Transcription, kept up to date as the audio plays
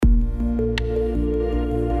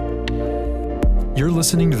You're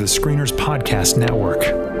listening to the Screeners Podcast Network.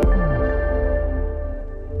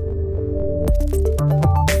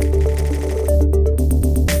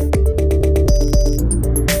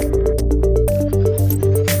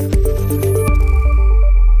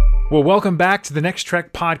 Well, welcome back to the Next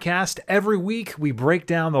Trek podcast. Every week, we break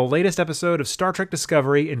down the latest episode of Star Trek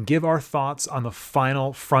Discovery and give our thoughts on the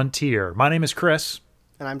final frontier. My name is Chris.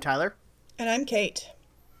 And I'm Tyler. And I'm Kate.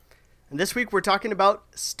 And this week we're talking about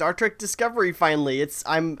Star Trek Discovery finally.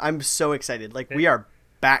 I'm so excited. Like, we are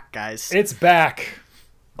back, guys. It's back.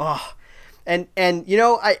 Oh. And you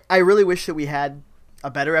know, I really wish that we had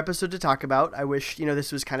a better episode to talk about. I wish, you know,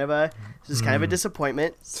 this was kind of a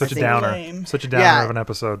disappointment. Such a downer. Such a downer of an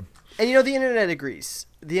episode. And you know, the internet agrees.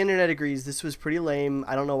 This was pretty lame.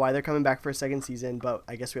 I don't know why they're coming back for a second season, but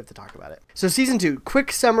I guess we have to talk about it. So season 2,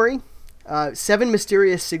 quick summary. 7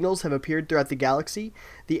 mysterious signals have appeared throughout the galaxy.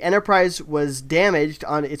 The Enterprise was damaged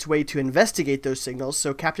on its way to investigate those signals.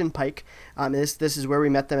 So Captain Pike, this is where we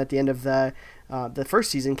met them at the end of the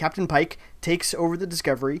first season. Captain Pike takes over the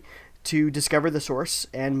Discovery to discover the source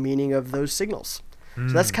and meaning of those signals.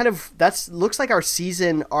 So that's looks like our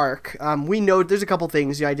season arc. We know there's a couple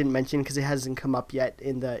things I didn't mention because it hasn't come up yet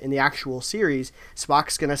in the actual series.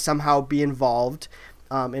 Spock's gonna somehow be involved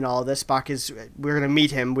in all of this. We're gonna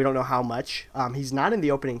meet him. We don't know how much. He's not in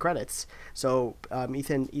the opening credits, so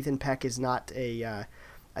Ethan Peck is not a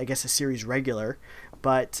series regular.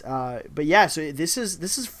 But yeah, so this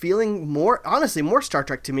is feeling more Star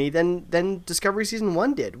Trek to me than Discovery Season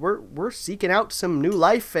 1 did. We're seeking out some new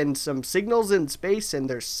life and some signals in space, and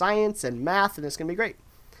there's science and math, and it's gonna be great.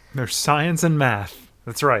 There's science and math.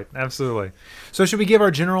 That's right, absolutely. So should we give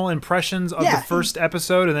our general impressions of the first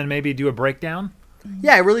episode and then maybe do a breakdown?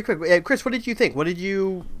 Yeah, really quick. Chris, what did you think? What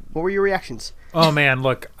were your reactions? Oh man,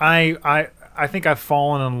 look, I think I've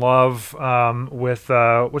fallen in love with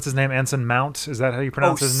what's his name, Anson Mount. Is that how you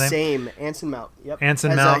pronounce his name? Same, Anson Mount. Yep.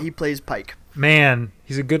 Anson Mount. He plays Pike. Man,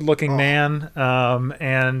 he's a good-looking man,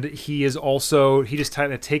 and he is also he just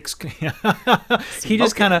kind of takes he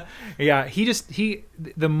just kind of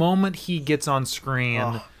the moment he gets on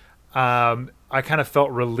screen. I kind of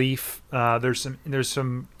felt relief. There's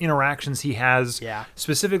some interactions he has,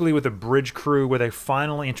 specifically with the bridge crew, where they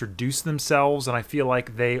finally introduce themselves, and I feel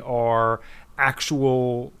like they are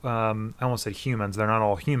actual. I won't say humans; they're not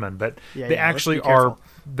all human, but they actually are.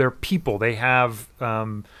 They're people. They have,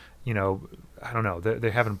 I don't know.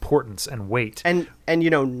 They have importance and weight, and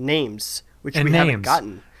names, which we haven't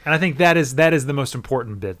gotten. And I think that is the most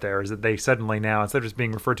important bit there, is that they suddenly now, instead of just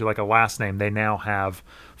being referred to like a last name, they now have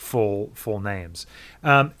full names.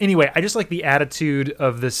 Anyway, I just like the attitude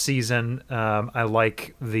of this season. I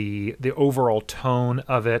like the overall tone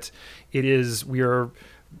of it. It is we are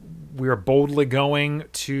boldly going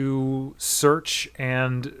to search,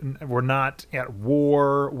 and we're not at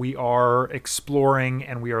war. We are exploring,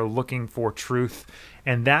 and we are looking for truth.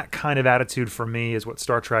 And that kind of attitude for me is what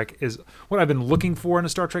Star Trek is, what I've been looking for in a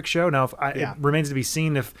Star Trek show. Now, it remains to be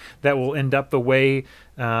seen if that will end up the way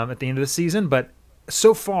at the end of the season. But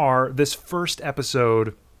so far, this first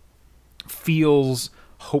episode feels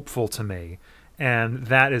hopeful to me. And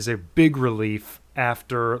that is a big relief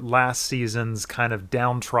after last season's kind of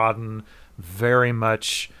downtrodden, very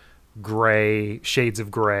much gray, shades of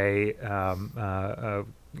gray,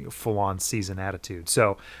 full-on season attitude.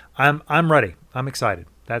 So I'm ready. I'm excited.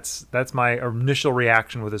 That's my initial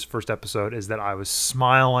reaction with this first episode, is that I was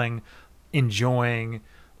smiling, enjoying,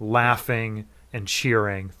 laughing, and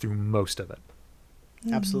cheering through most of it.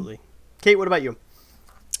 Absolutely. Kate, what about you?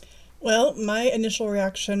 Well, my initial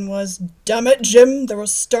reaction was, damn it, Jim, there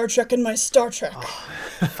was Star Trek in my Star Trek.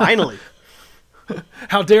 Oh, finally.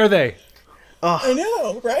 How dare they? I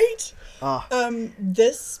know, right?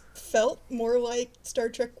 This felt more like Star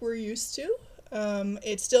Trek we're used to.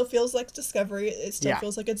 It still feels like Discovery. It still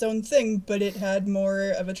feels like its own thing, but it had more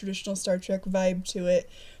of a traditional Star Trek vibe to it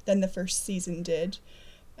than the first season did.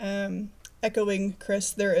 Echoing Chris,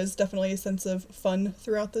 there is definitely a sense of fun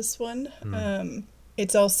throughout this one.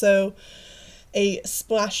 It's also a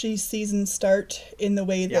splashy season start in the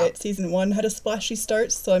way that season 1 had a splashy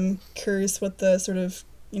start, so I'm curious what the sort of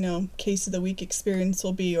case of the week experience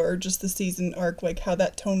will be, or just the season arc, like how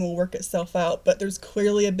that tone will work itself out. But there's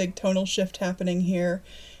clearly a big tonal shift happening here,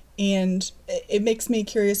 and it makes me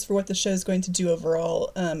curious for what the show is going to do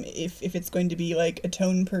overall. If it's going to be like a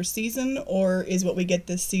tone per season, or is what we get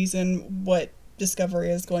this season what Discovery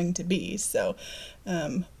is going to be. So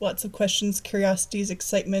lots of questions, curiosities,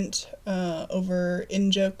 excitement over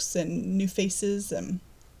in-jokes and new faces, and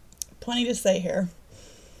plenty to say here.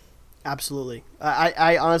 Absolutely.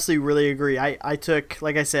 I honestly really agree. I took,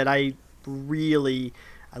 like I said, I really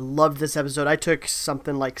I loved this episode. I took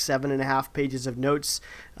something like 7.5 pages of notes.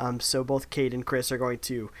 So both Kate and Chris are going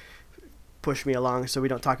to push me along so we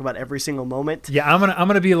don't talk about every single moment. Yeah, I'm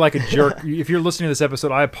gonna be like a jerk. If you're listening to this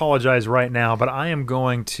episode, I apologize right now, but I am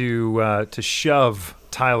going to shove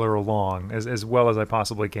Tyler along as well as I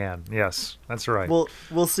possibly can. Yes, that's right.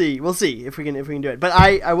 We'll see if we can do it. But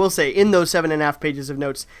I will say, in those 7.5 pages of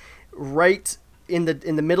notes, right in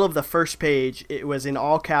the middle of the first page, it was in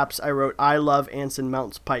all caps. I wrote, "I love Anson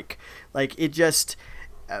Mounts Pike." Like, it just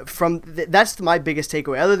that's my biggest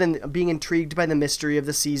takeaway. Other than being intrigued by the mystery of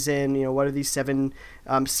the season, what are these 7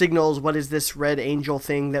 signals? What is this red angel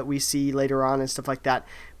thing that we see later on and stuff like that?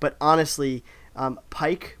 But honestly,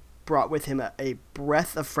 Pike brought with him a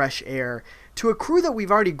breath of fresh air to a crew that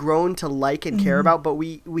we've already grown to like and care about, but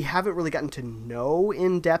we haven't really gotten to know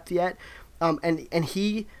in depth yet. And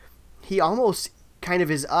he almost kind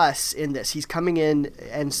of is us in this. He's coming in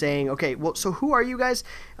and saying, okay, well, so who are you guys?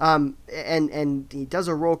 And he does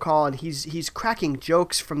a roll call, and he's cracking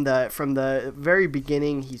jokes from the very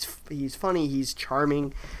beginning. He's funny. He's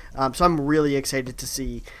charming. So I'm really excited to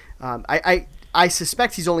see. I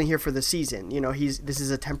suspect he's only here for the season. This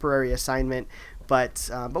is a temporary assignment,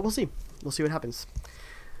 but we'll see. We'll see what happens.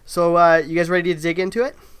 So you guys ready to dig into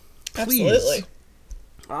it? Please. Absolutely.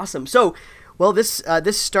 Awesome. So, well, this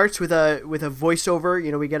starts with a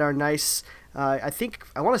voiceover. We get our nice. I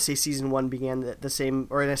want to say season 1 began the same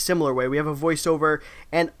or in a similar way. We have a voiceover,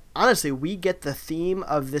 and honestly, we get the theme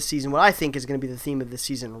of this season. What I think is going to be the theme of this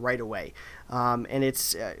season right away. And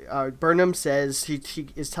it's Burnham says he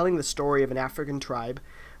is telling the story of an African tribe,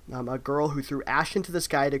 a girl who threw ash into the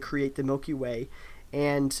sky to create the Milky Way.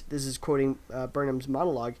 And this is quoting Burnham's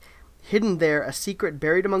monologue. Hidden there, a secret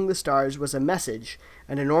buried among the stars, was a message,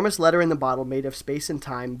 an enormous letter in the bottle made of space and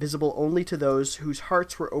time, visible only to those whose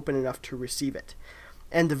hearts were open enough to receive it.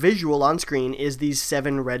 And the visual on screen is these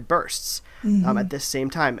 7 red bursts at this same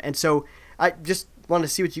time. And so I just want to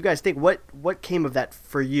see what you guys think. What came of that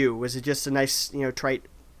for you? Was it just a nice, trite,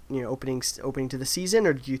 opening to the season,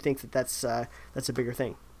 or do you think that's a bigger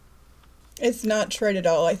thing? It's not trite at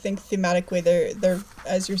all. I think thematically, they're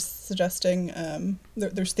as you're suggesting,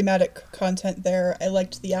 there's thematic content there. I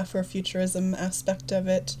liked the Afrofuturism aspect of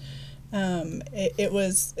it. It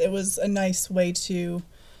was a nice way to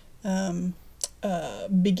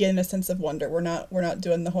begin a sense of wonder. We're not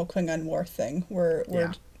doing the whole Klingon War thing.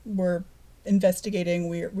 We're investigating.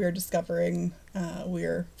 We're discovering.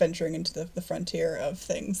 We're venturing into the frontier of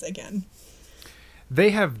things again. They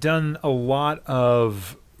have done a lot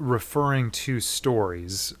of referring to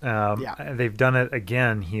stories. They've done it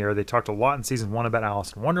again here. They talked a lot in season 1 about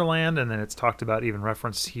Alice in Wonderland, and then it's talked about even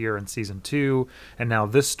referenced here in season 2, and now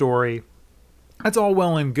this story. That's all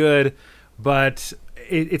well and good, but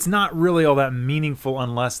it's not really all that meaningful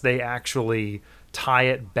unless they actually tie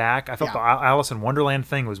it back. I thought the Alice in Wonderland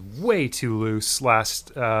thing was way too loose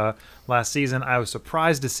last season. I was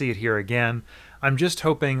surprised to see it here again. I'm just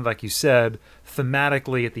hoping, like you said,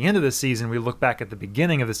 thematically at the end of the season, we look back at the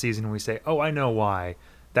beginning of the season and we say, oh, I know why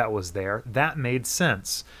that was there. That made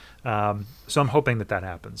sense. So I'm hoping that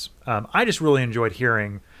happens. I just really enjoyed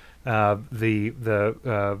hearing the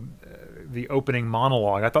opening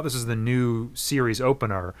monologue. I thought this was the new series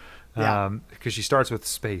opener because she starts with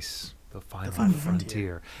space, the final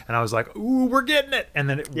frontier. And I was like, ooh, we're getting it. And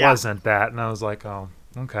then it wasn't that. And I was like, oh,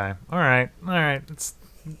 okay. All right. It's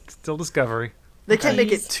still Discovery. They can't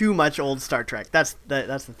make it too much old Star Trek. That's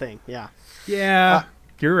the thing. Yeah. Yeah.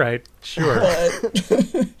 You're right. Sure.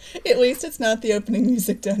 But at least it's not the opening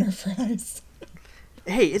music to Enterprise.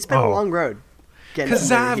 Hey, it's been a long road.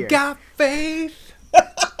 Because I've got faith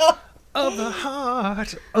of the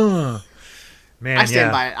heart. Man, I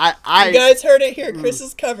stand by it. You guys heard it here.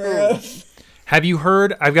 Chris's cover of. Have you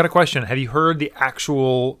heard? I've got a question. Have you heard the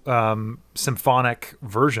actual symphonic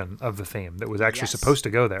version of the theme that was actually supposed to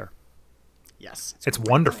go there? Yes. It's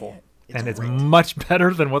wonderful. It's much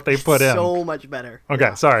better than what they put in. So much better.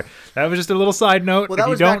 Okay, sorry. That was just a little side note. Well, that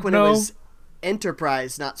was back when it was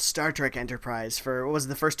Enterprise, not Star Trek Enterprise, for what was it,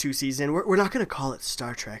 the first 2 seasons. We're not going to call it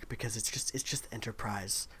Star Trek because it's just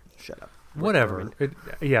Enterprise. Shut up. Whatever.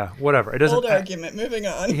 Whatever. It doesn't. Old argument. Moving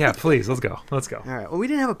on. Yeah, please. Let's go. All right. Well, we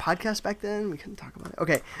didn't have a podcast back then. We couldn't talk about it.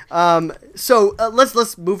 Okay. So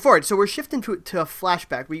let's move forward. So we're shifting to a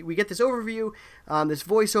flashback. We get this overview, this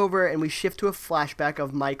voiceover, and we shift to a flashback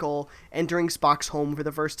of Michael entering Spock's home for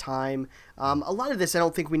the first time. A lot of this I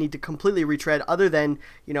don't think we need to completely retread, other than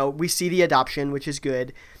we see the adoption, which is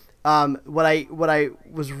good. What I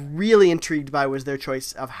was really intrigued by was their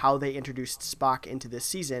choice of how they introduced Spock into this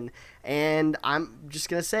season, and I'm just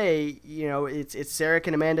gonna say, it's Sarek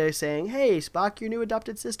and Amanda saying, "Hey, Spock, your new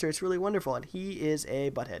adopted sister. It's really wonderful," and he is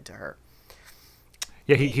a butthead to her.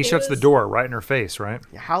 Yeah, he shuts the door right in her face, right?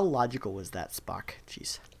 How logical was that, Spock?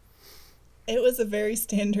 Jeez. It was a very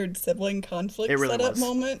standard sibling conflict setup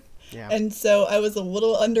moment. Yeah. And so I was a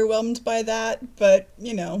little underwhelmed by that, but,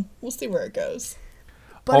 we'll see where it goes.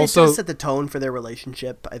 But also, it does set the tone for their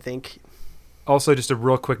relationship, I think. Also, just a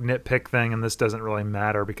real quick nitpick thing, and this doesn't really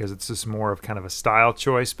matter because it's just more of kind of a style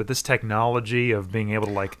choice, but this technology of being able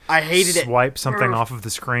to I hated swipe something off of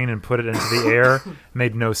the screen and put it into the air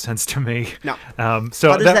made no sense to me. No.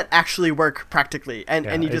 So how does that actually work practically? And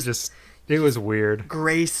you it was weird.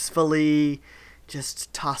 Gracefully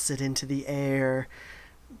just toss it into the air.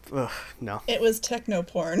 Ugh, no. It was techno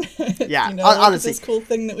porn. Yeah, honestly, this cool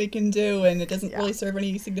thing that we can do, and it doesn't really serve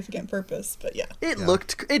any significant purpose. But yeah,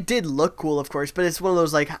 it did look cool, of course. But it's one of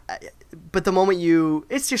those but the moment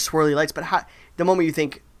it's just swirly lights. But the moment you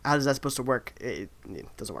think, how is that supposed to work? It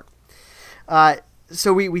doesn't work.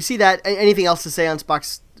 So we see that. Anything else to say on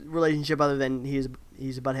Spock's relationship other than he's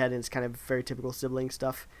a butthead and it's kind of very typical sibling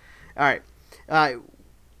stuff? All right.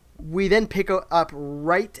 We then pick up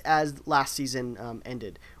right as last season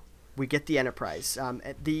ended. We get the Enterprise.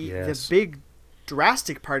 The big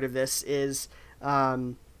drastic part of this is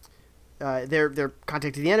they're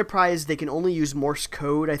contacting the Enterprise. They can only use Morse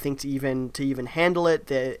code, I think, to even handle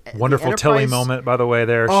it. Wonderful Tilly moment, by the way.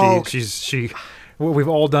 There, we've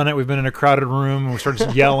all done it. We've been in a crowded room and we start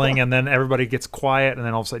just yelling, and then everybody gets quiet, and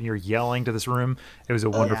then all of a sudden you're yelling to this room. It was a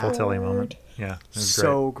wonderful Tilly moment. Yeah, it was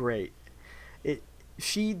so great.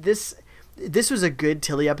 This was a good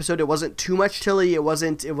Tilly episode. It wasn't too much Tilly. It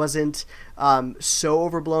wasn't so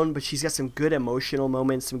overblown, but she's got some good emotional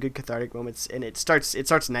moments, some good cathartic moments, and it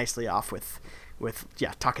starts nicely off with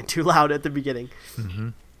talking too loud at the beginning. Mm-hmm.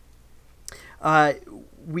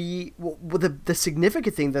 The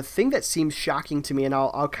significant thing, the thing that seems shocking to me, and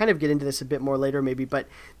I'll kind of get into this a bit more later maybe, but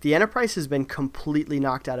the Enterprise has been completely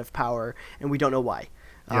knocked out of power, and we don't know why.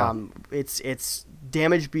 Yeah. It's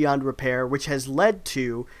damaged beyond repair, which has led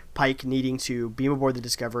to Pike needing to beam aboard the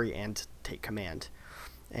Discovery and take command,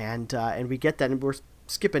 and we get that, and we're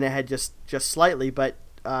skipping ahead just slightly, but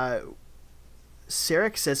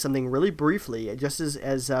Sarek says something really briefly, just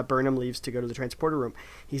as Burnham leaves to go to the transporter room.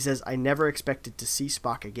 He says, "I never expected to see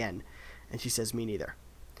Spock again," and she says, "Me neither."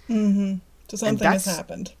 Mm-hmm. So something has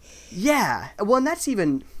happened. Yeah, well, and that's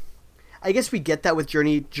even. I guess we get that with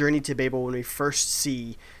Journey to Babel when we first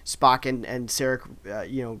see Spock and Sarek,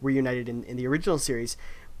 reunited in the original series.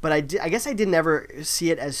 But I guess I didn't ever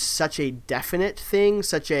see it as such a definite thing,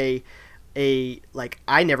 such a I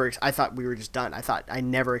thought we were just done. I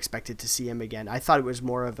never expected to see him again. I thought it was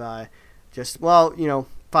more of a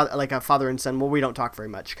like a father and son, well, we don't talk very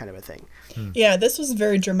much kind of a thing. Yeah, this was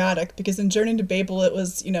very dramatic because in Journey to Babel, it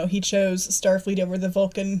was, he chose Starfleet over the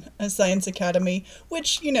Vulcan Science Academy,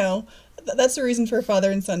 which, that's a reason for a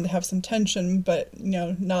father and son to have some tension, but,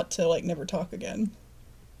 not to, never talk again.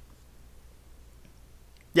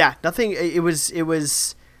 Yeah, nothing, it was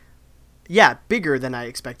bigger than I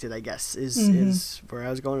expected, I guess, is where I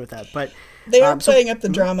was going with that. But they are playing up the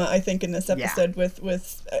drama, I think, in this episode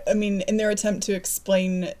in their attempt to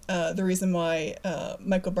explain the reason why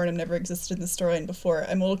Michael Burnham never existed in the storyline before.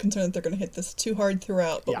 I'm a little concerned that they're going to hit this too hard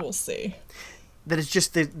throughout, but we'll see. That it's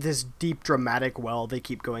just this deep dramatic well they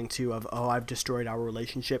keep going to of, I've destroyed our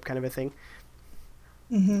relationship kind of a thing.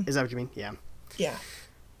 Mm-hmm. Is that what you mean? Yeah. Yeah.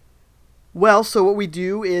 Well, so what we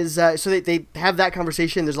do is, so they have that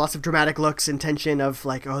conversation. There's lots of dramatic looks and tension of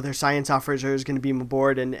their science officer is going to beam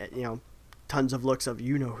aboard, and tons of looks of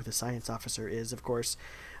who the science officer is, of course.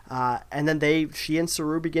 And then she and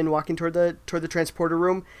Saru begin walking toward the transporter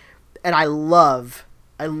room, and I love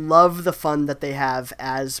the fun that they have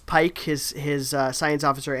as Pike, his science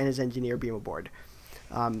officer, and his engineer beam aboard.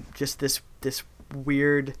 Just this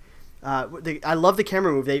weird. I love the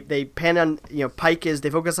camera move. They pan on Pike they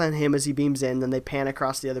focus on him as he beams in, then they pan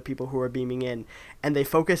across the other people who are beaming in, and they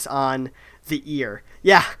focus on the ear.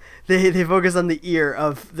 Yeah, they focus on the ear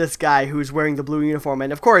of this guy who's wearing the blue uniform,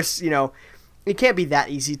 and of course it can't be that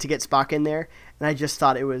easy to get Spock in there. And I just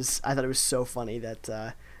thought it was so funny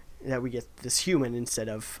that we get this human instead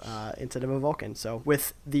of a Vulcan. So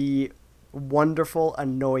with the wonderful,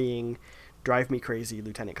 annoying, drive me crazy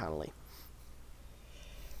Lieutenant Connolly.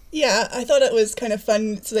 Yeah, I thought it was kind of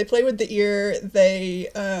fun. So they play with the ear. They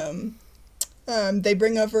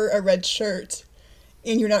bring over a red shirt,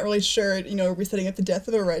 and you're not really sure, are we setting up the death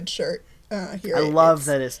of a red shirt? here. I love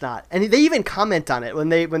that it's not, and they even comment on it when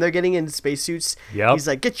they're getting in spacesuits. Yep. He's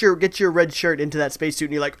like, get your red shirt into that spacesuit,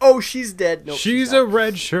 and you're like, oh, she's dead. Nope, she's a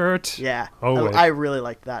red shirt. Yeah. Oh, I really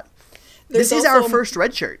like that. There's this is also, our first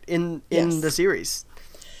red shirt in the series.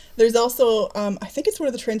 There's also, I think it's one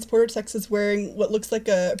of the transporter techs is wearing what looks like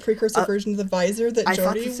a precursor version of the visor that I Geordi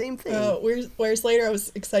thought the same thing. wears later. I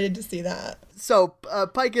was excited to see that. So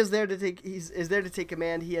Pike is there to take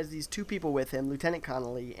command. He has these two people with him, Lieutenant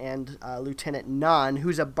Connolly and Lieutenant Nan,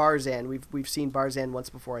 who's a Barzan. We've seen Barzan once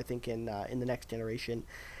before, I think, in the Next Generation.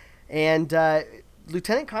 And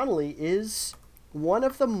Lieutenant Connolly is one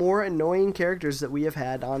of the more annoying characters that we have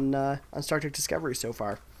had on Star Trek Discovery so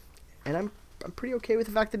far, and I'm pretty okay with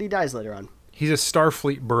the fact that he dies later on. He's a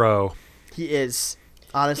Starfleet bro. He is.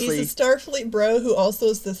 Honestly. He's a Starfleet bro who also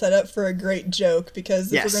is the setup for a great joke,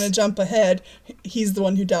 because if we're going to jump ahead, he's the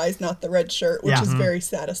one who dies, not the red shirt, which is very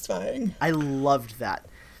satisfying. I loved that.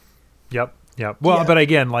 Yep. Well, but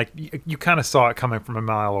again, like, you kind of saw it coming from a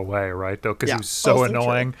mile away, right? Though, because he was so also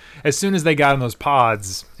annoying. True. As soon as they got in those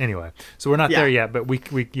pods, anyway. So we're not there yet, but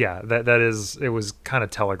it was kind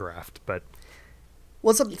of telegraphed, but.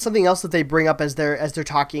 Well, something else that they bring up as they're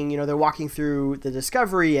talking, they're walking through the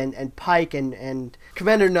Discovery, and Pike and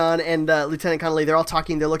Commander Nunn and Lieutenant Connolly, they're all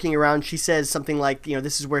talking, they're looking around. She says something like,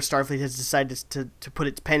 this is where Starfleet has decided to put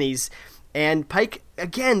its pennies. And Pike,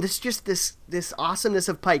 again, this awesomeness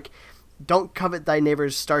of Pike, don't covet thy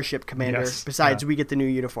neighbor's starship, Commander. Yes, besides, we get the new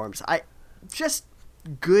uniforms. Just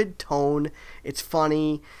good tone. It's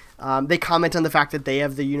funny. They comment on the fact that they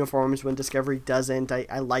have the uniforms when Discovery doesn't.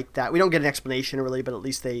 I like that. We don't get an explanation really, but at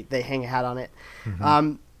least they hang a hat on it.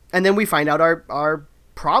 Mm-hmm. And then we find out our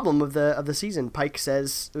problem of the season. Pike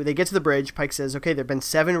says, they get to the bridge. Pike says, okay, there have been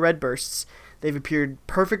 7 red bursts. They've appeared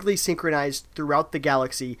perfectly synchronized throughout the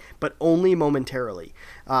galaxy, but only momentarily.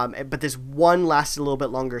 But this one lasted a little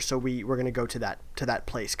bit longer, so we're going to go to that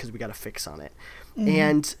place because we got a fix on it.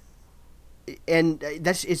 Mm-hmm. And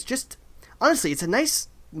it's just, honestly, it's a nice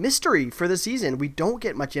mystery for the season. We don't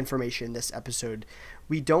get much information this episode.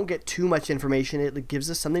 We don't get too much information. It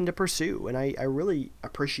gives us something to pursue, and I really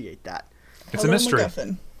appreciate that. It's a mystery.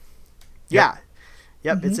 Yeah.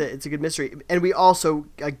 Yep, mm-hmm. It's a good mystery. And we also,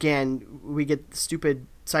 again, we get stupid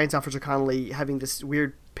Science Officer Connolly having this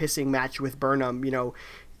weird pissing match with Burnham.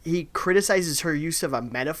 He criticizes her use of a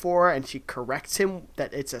metaphor, and she corrects him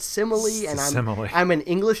that it's a simile. I'm an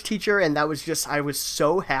English teacher, and that was just, I was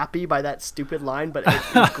so happy by that stupid line, but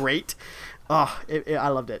it was great. Oh, I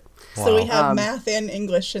loved it. Wow. So we have math and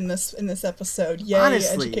English in this episode. Yay,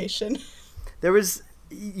 honestly, education. There was...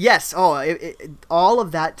 Yes. All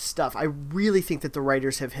of that stuff. I really think that the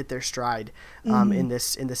writers have hit their stride in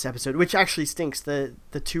this episode, which actually stinks. The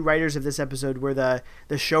 2 writers of this episode were the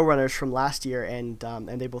showrunners from last year, and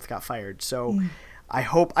they both got fired. So I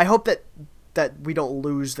hope that we don't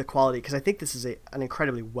lose the quality, because I think this is an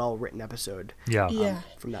incredibly well written episode. Yeah.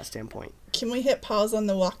 From that standpoint. Can we hit pause on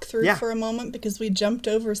the walkthrough for a moment, because we jumped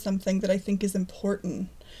over something that I think is important.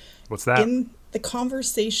 What's that? In the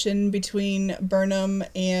conversation between Burnham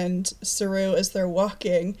and Saru as they're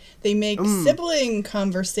walking, they make sibling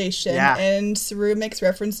conversation, and Saru makes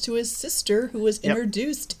reference to his sister, who was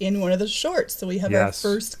introduced in one of the shorts. So we have our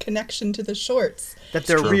first connection to the shorts. That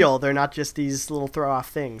they're real. They're not just these little throw-off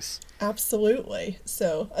things. Absolutely.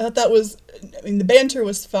 So I thought that was, the banter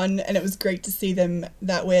was fun, and it was great to see them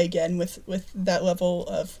that way again with that level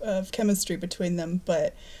of chemistry between them.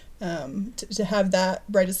 But to have that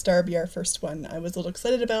Brightest Star be our first one, I was a little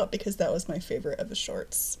excited about, because that was my favorite of the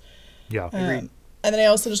shorts. Yeah, agreed. And then I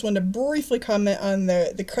also just wanted to briefly comment on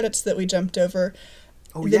the credits that we jumped over.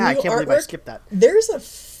 Oh, yeah, I can't believe I skipped that. There's a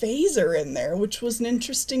phaser in there, which was an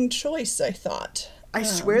interesting choice, I thought. I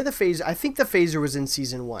swear the phaser, I think the phaser was in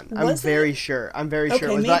season 1. I'm very sure. I'm very sure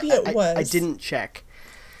it was. Maybe it was. I didn't check.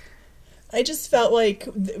 I just felt like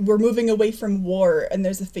we're moving away from war, and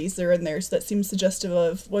there's a phaser in there, so that seems suggestive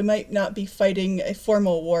of we might not be fighting a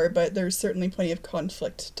formal war, but there's certainly plenty of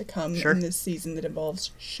conflict to come in this season that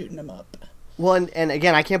involves shooting them up. Well, and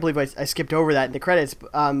again, I can't believe I skipped over that in the credits.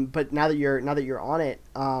 But now that you're on it,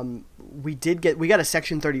 we got a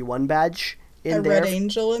Section 31 badge in there. A red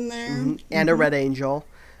angel in there, and a red angel.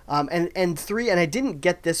 And 3, and I didn't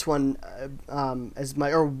get this one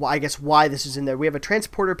I guess why this is in there. We have a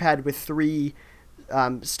transporter pad with 3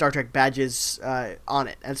 Star Trek badges on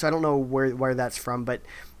it, and so I don't know where that's from, but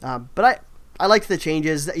I liked the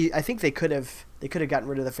changes. I think they could have gotten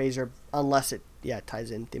rid of the phaser, unless it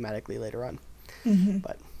ties in thematically later on. Mm-hmm.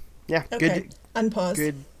 But okay. Good. Unpause.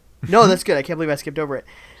 Good. No, that's good. I can't believe I skipped over it.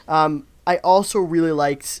 I also really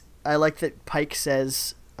liked that Pike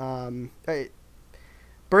says.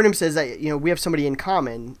 Burnham says that, we have somebody in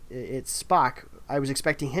common. It's Spock. I was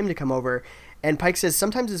expecting him to come over. And Pike says,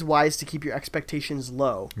 sometimes it's wise to keep your expectations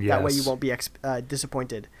low. Yes. That way you won't be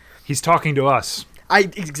disappointed. He's talking to us.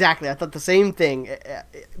 Exactly. I thought the same thing.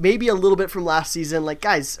 Maybe a little bit from last season. Like,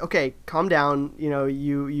 guys, okay, calm down.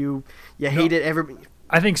 You hate it.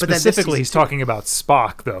 I think specifically he's talking about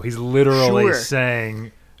Spock, though. He's literally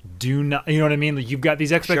saying, do not, you know what I mean? Like, you've got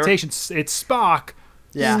these expectations. Sure. It's Spock.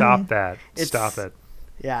 Yeah. Stop that. Stop it.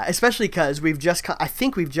 Yeah, especially because I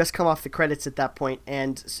think we've just come off the credits at that point,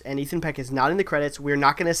 and Ethan Peck is not in the credits. We're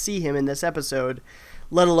not going to see him in this episode,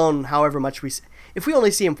 let alone however much if we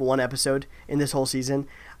only see him for one episode in this whole season,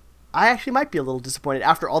 I actually might be a little disappointed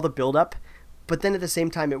after all the build-up, but then at the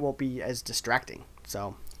same time, it won't be as distracting.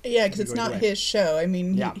 So yeah, because it's not his show. I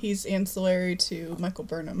mean, he's ancillary to Michael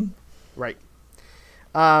Burnham. Right.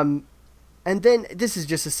 And then, this is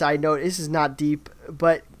just a side note, this is not deep,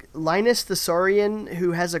 but Linus the Saurian,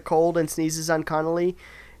 who has a cold and sneezes on Connolly,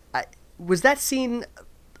 was that scene,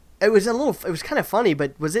 it was kind of funny,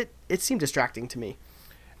 but it seemed distracting to me.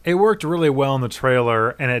 It worked really well in the trailer,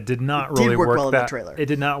 and it did not really work well in the trailer. It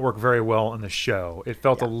did not work very well in the show. It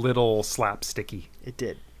felt a little slapsticky. It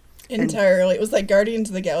did. Entirely. It was like Guardians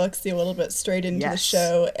of the Galaxy a little bit straight into the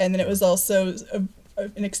show, and then it was also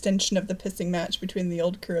an extension of the pissing match between the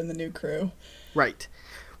old crew and the new crew. Right.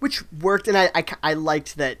 Which worked, and I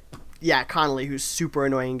liked that, Connolly, who's super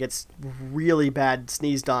annoying, gets really bad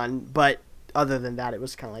sneezed on, but other than that, it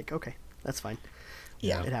was kind of like, okay, that's fine.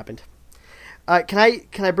 Yeah. It happened. Can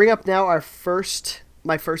I bring up now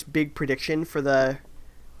my first big prediction for the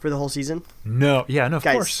whole season? No. Yeah, no, of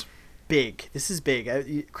course. Big. This is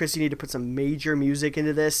big. Chris, you need to put some major music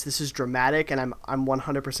into this. This is dramatic, and I'm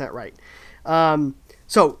 100% right.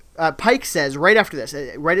 So Pike says, right after this,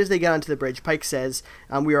 right as they get onto the bridge, Pike says,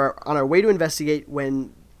 we are on our way to investigate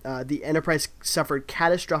when the Enterprise suffered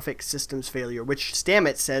catastrophic systems failure, which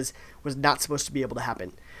Stamets says was not supposed to be able to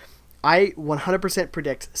happen. I 100%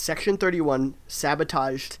 predict Section 31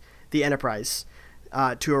 sabotaged the Enterprise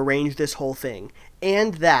to arrange this whole thing,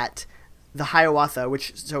 and that the Hiawatha,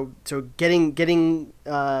 getting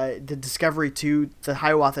the Discovery to the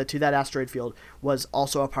Hiawatha to that asteroid field was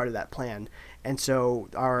also a part of that plan. And so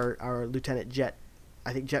our Lieutenant Jet,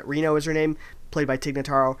 I think Jet Reno is her name, played by Tig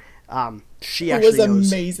Notaro. She actually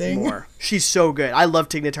knows amazing. More. She's so good. I love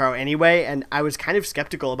Tig Notaro anyway, and I was kind of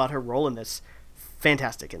skeptical about her role in this.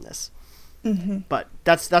 Fantastic in this. Mm-hmm. But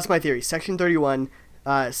that's my theory. Section 31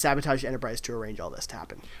 sabotaged Enterprise to arrange all this to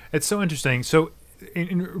happen. It's so interesting. So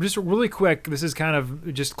just really quick, this is kind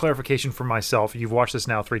of just clarification for myself. You've watched this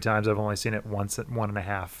now 3 times. I've only seen it once at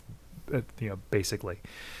 1.5, basically.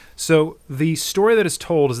 So the story that is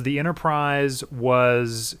told is the Enterprise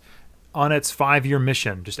was on its 5-year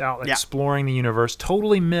mission, just out exploring the universe,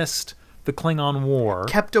 totally missed the Klingon War.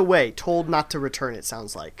 Kept away, told not to return, it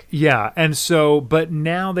sounds like. Yeah, and so, but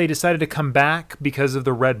now they decided to come back because of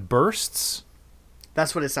the red bursts?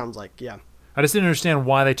 That's what it sounds like, yeah. I just didn't understand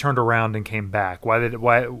why they turned around and came back.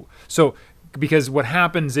 So, because what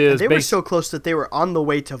happens is... And they were so close that they were on the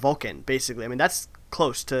way to Vulcan, basically. I mean, that's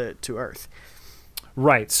close to Earth.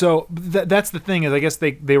 Right. So that's the thing is I guess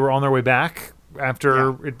they were on their way back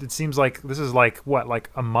after it seems like this is like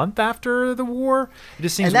a month after the war. It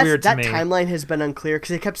just seems weird to me. That timeline has been unclear because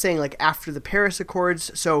they kept saying like after the Paris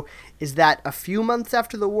Accords. So is that a few months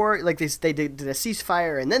after the war? Like they did a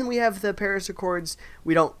ceasefire and then we have the Paris Accords.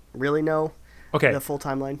 We don't really know the full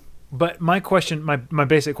timeline. But my question, my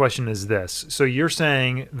basic question is this. So you're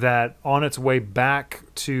saying that on its way back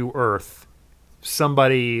to Earth,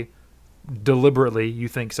 somebody deliberately, you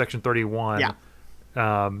think Section 31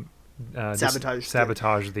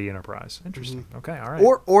 sabotaged the Enterprise. Interesting. Mm-hmm. Okay, all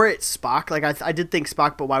right. Or it's Spock. Like I did think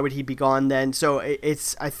Spock, but why would he be gone then? So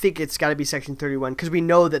I think it's got to be Section 31 because we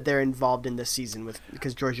know that they're involved in this season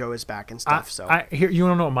because Giorgio is back and stuff. You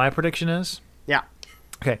want to know what my prediction is? Yeah.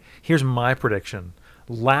 Okay, here's my prediction.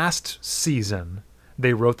 Last season,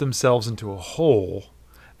 they wrote themselves into a hole,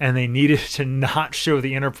 and they needed to not show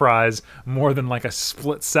the Enterprise more than like a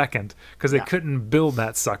split second because they couldn't build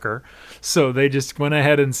that sucker. So they just went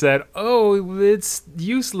ahead and said, "Oh, it's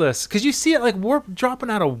useless." Because you see it like dropping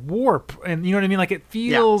out of warp, and you know what I mean. Like it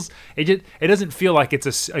feels, it doesn't feel like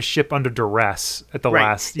it's a ship under duress at the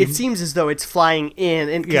last. It seems as though it's flying in,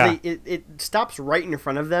 and it stops right in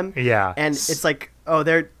front of them. Yeah, and it's like, oh,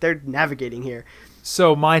 they're navigating here.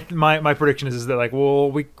 So my prediction is that like,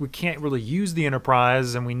 well, we can't really use the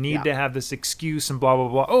Enterprise and we need to have this excuse and blah blah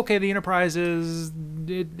blah. Okay, the Enterprise it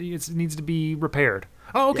needs to be repaired.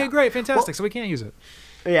 Oh, okay, great, fantastic. So we can't use it.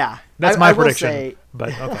 Yeah, that's my prediction. But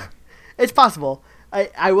okay, it's possible.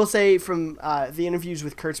 I will say from the interviews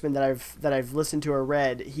with Kurtzman that I've listened to or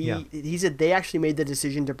read, he said they actually made the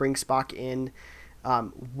decision to bring Spock in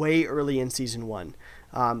way early in season 1.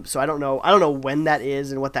 So I don't know when that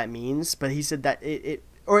is and what that means, but he said that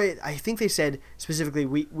I think they said specifically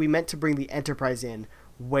we meant to bring the Enterprise in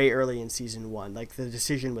way early in season 1. Like the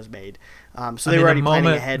decision was made. So they were already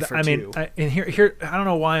planning ahead for 2. And here I don't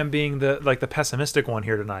know why I'm being the pessimistic one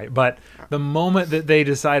here tonight, but the moment that they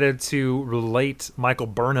decided to relate Michael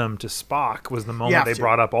Burnham to Spock was the moment they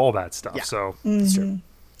brought up all that stuff. Yeah. So it's true.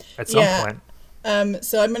 At some point.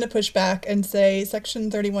 So I'm going to push back and say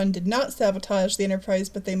Section 31 did not sabotage the Enterprise,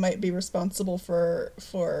 but they might be responsible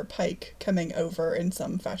for Pike coming over in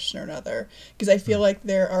some fashion or another. Because I feel like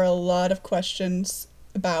there are a lot of questions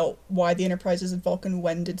about why the Enterprise is in Vulcan.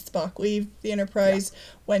 When did Spock leave the Enterprise?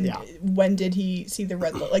 When did he see the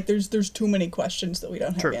red light? Like there's too many questions that we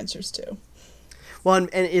don't have answers to. Well, and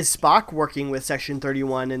is Spock working with Section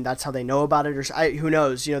 31 and that's how they know about it? Or who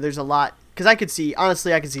knows? You know, there's a lot. Because I could see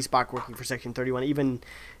Spock working for Section 31, even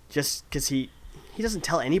just because he doesn't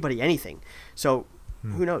tell anybody anything. So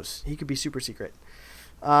who knows? He could be super secret.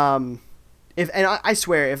 I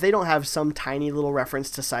swear, if they don't have some tiny little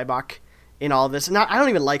reference to Cybok in all of this, and I don't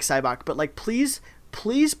even like Cybok, but like please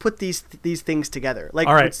put these things together. Like,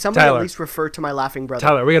 right, would somebody Tyler, at least refer to my laughing brother?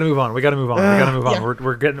 Tyler, we got to move on. Yeah.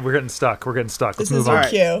 We're getting stuck. Let's this move is on. our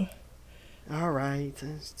cue. All right.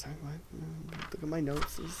 Look at my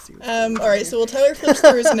notes. All right. So while Tyler flips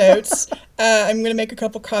through his notes, I'm going to make a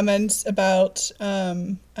couple comments about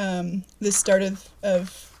the start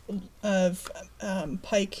of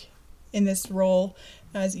Pike in this role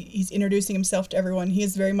as he's introducing himself to everyone. He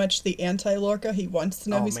is very much the anti-Lorca. He wants to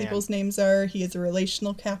know who people's names are. He is a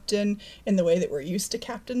relational captain in the way that we're used to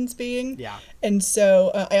captains being. Yeah. And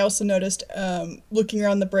so I also noticed, looking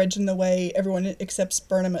around the bridge and the way everyone accepts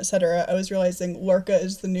Burnham, etc., I was realizing Lorca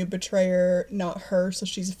is the new betrayer, not her. So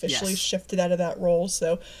she's officially shifted out of that role.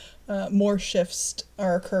 So more shifts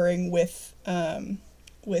are occurring with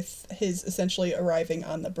his essentially arriving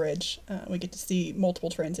on the bridge. We get to see multiple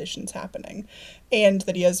transitions happening, and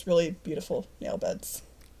that he has really beautiful nail beds.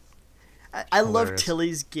 I love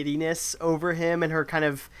Tilly's giddiness over him and her kind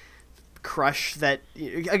of crush that,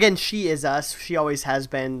 again, she is us. She always has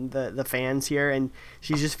been the fans here, and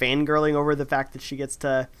she's just fangirling over the fact that she gets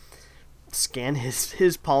to scan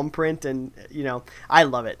his palm print, and I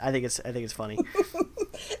love it. I think it's funny.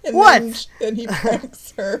 And then he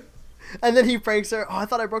pranks her. And then he pranks her. Oh, I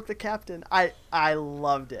thought I broke the captain. I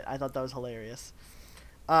loved it. I thought that was hilarious.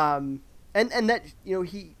 And that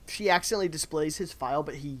she accidentally displays his file,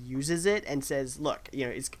 but he uses it and says, "Look,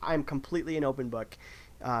 I'm completely an open book.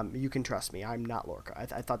 You can trust me. I'm not Lorca."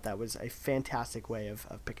 I thought that was a fantastic way of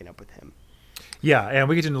picking up with him. Yeah, and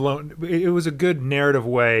we get to learn. It was a good narrative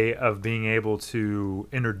way of being able to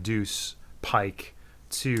introduce Pike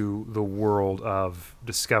to the world of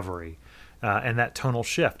Discovery. And that tonal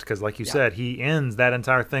shift, because like you said, he ends that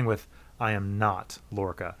entire thing with "I am not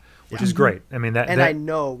Lorca," which is great. I mean I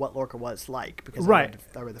know what Lorca was like because I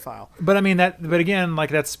read the file. But I mean but again, like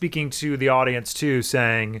that's speaking to the audience too,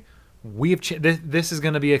 saying this is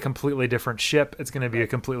going to be a completely different ship. It's going to be a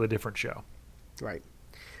completely different show. Right.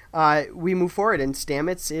 We move forward, and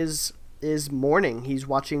Stamets is mourning. He's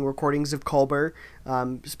watching recordings of Culber,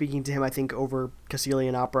 speaking to him, I think, over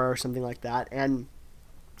Caecilian opera or something like that, and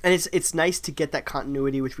it's nice to get that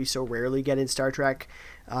continuity, which we so rarely get in Star Trek.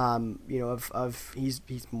 He's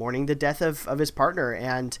mourning the death of his partner,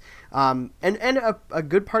 and a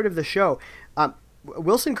good part of the show.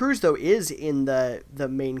 Wilson Cruz though is in the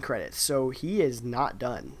main credits, so he is not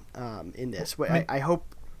done in this. I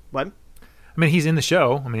hope. What? I mean, he's in the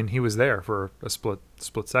show. I mean, he was there for a split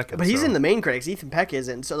second. But he's in the main credits. Ethan Peck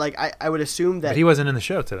isn't. So I would assume that. But he wasn't in the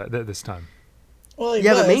show this time. Well, he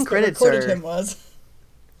was, the main credits him was.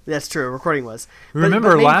 That's true. Recording was.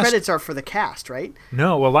 Remember, but main credits are for the cast, right?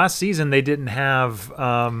 No. Well, last season they didn't have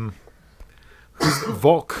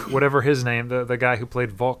Volk, whatever his name, the guy who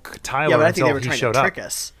played Volk Tyler. Yeah, but I think they were trying to trick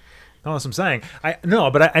us. No, that's what I'm saying.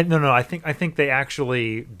 I think they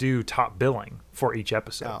actually do top billing for each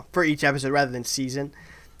episode. Oh, for each episode rather than season.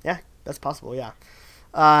 Yeah, that's possible. Yeah.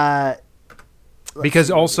 Because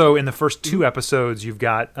also in the first 2 episodes you've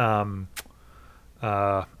got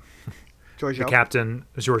Giorgio. the captain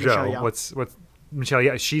Giorgio. Michelle, yeah. What's Michelle?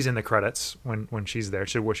 Yeah, she's in the credits when she's there.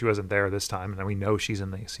 She wasn't there this time, and we know she's in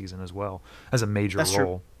the season as well as a major role.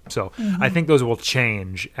 True. So I think those will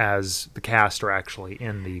change as the cast are actually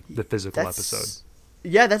in the physical episode.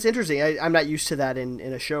 Yeah, that's interesting. I'm not used to that in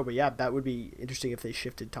a show, but yeah, that would be interesting if they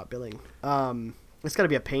shifted top billing. It's got to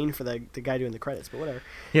be a pain for the guy doing the credits, but whatever.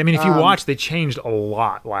 Yeah, I mean, if you watch, they changed a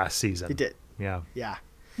lot last season. They did. Yeah. Yeah.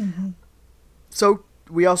 Mm-hmm. So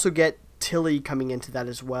we also get Tilly coming into that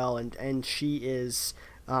as well, and she is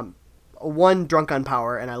one, drunk on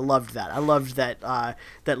power, and I loved that. I loved that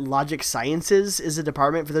that logic sciences is a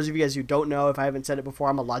department. For those of you guys who don't know, if I haven't said it before,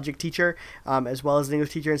 I'm a logic teacher, as well as an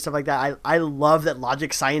English teacher and stuff like that. I love that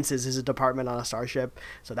logic sciences is a department on a starship,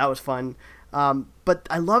 so that was fun. But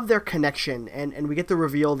I love their connection, and we get the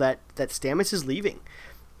reveal that Stamets is leaving.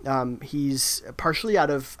 He's partially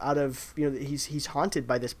out of he's haunted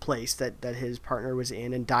by this place that his partner was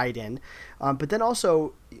in and died in, but then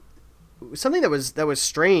also something that was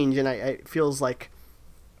strange, and I feels like,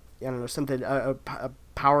 I don't know, something a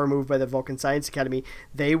power move by the Vulcan Science Academy.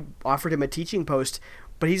 They offered him a teaching post,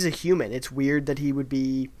 but he's a human. It's weird that he would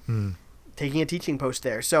be taking a teaching post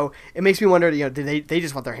there. So it makes me wonder, did they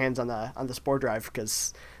just want their hands on the spore drive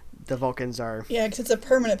because the Vulcans are... Yeah, because it's a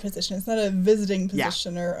permanent position. It's not a visiting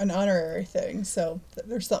position or an honorary thing. So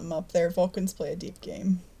there's something up there. Vulcans play a deep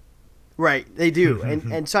game. Right, they do.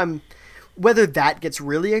 and so whether that gets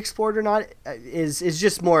really explored or not is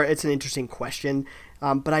just more, it's an interesting question.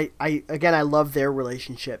 But I love their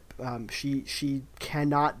relationship. She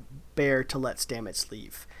cannot bear to let Stamets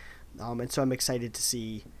leave. And so I'm excited to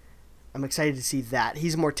see that.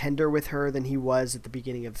 He's more tender with her than he was at the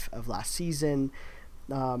beginning of last season.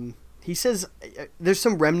 He says there's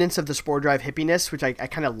some remnants of the spore drive hippiness, which I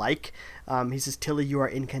kind of like. He says, "Tilly, you are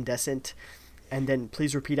incandescent," and then,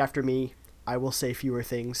 "Please repeat after me. I will say fewer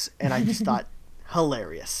things." And I just thought,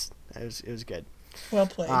 hilarious. It was good. Well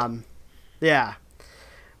played. Yeah.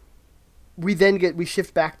 We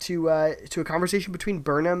shift back to a conversation between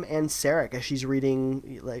Burnham and Sarek as she's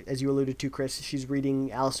reading, like as you alluded to, Chris. She's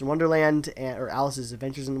reading Alice in Wonderland, or Alice's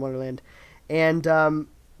Adventures in Wonderland, and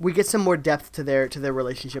we get some more depth to their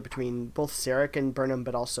relationship between both Sarek and Burnham,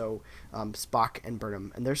 but also Spock and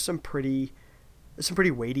Burnham. And there's some pretty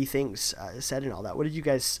weighty things said and all that. What did you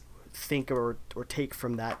guys think or take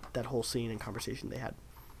from that whole scene and conversation they had?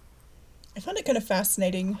 I found it kind of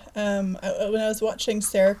fascinating when I was watching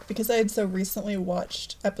Sarek, because I had so recently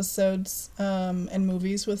watched episodes and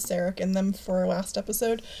movies with Sarek in them for our last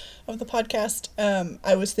episode of the podcast.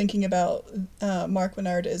 I was thinking about Mark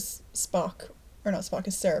Menard as Spock, or not Spock,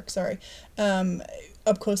 as Sarek, sorry,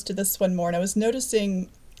 up close to this one more. And I was noticing,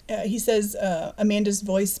 he says Amanda's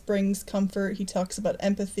voice brings comfort. He talks about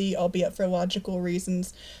empathy, albeit for logical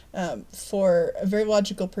reasons. For a very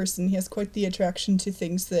logical person, he has quite the attraction to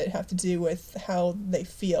things that have to do with how they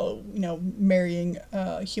feel, marrying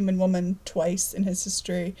a human woman twice in his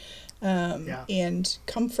history. And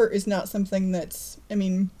comfort is not something that's,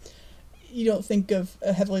 you don't think of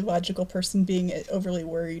a heavily logical person being overly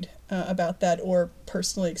worried about that or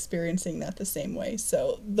personally experiencing that the same way.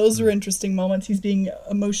 So those are interesting moments. He's being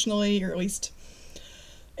emotionally, or at least,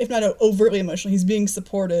 if not overtly emotional, he's being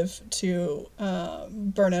supportive to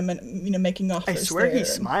Burnham and, making offers. I swear there. He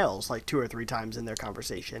smiles like 2 or 3 times in their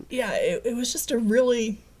conversation. Yeah, it was just a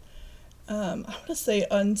really... I want to say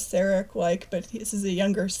un-Sarek-like, but this is a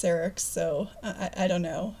younger Sarek, so I don't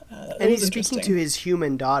know. And he's speaking to his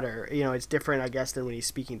human daughter. It's different, I guess, than when he's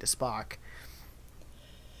speaking to Spock.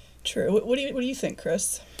 True. What do you think,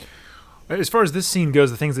 Chris? As far as this scene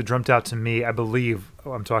goes, the things that jumped out to me, I believe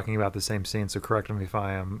I'm talking about the same scene, so correct me if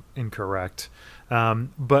I am incorrect.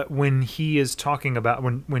 But when he is talking about,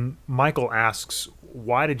 when Michael asks,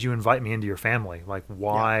 "Why did you invite me into your family? Like,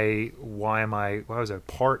 why was I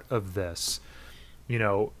part of this?"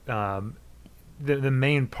 The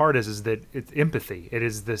main part is that it's empathy. It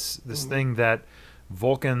is this thing that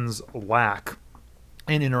Vulcans lack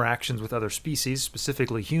in interactions with other species,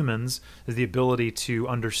 specifically humans, is the ability to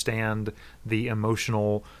understand the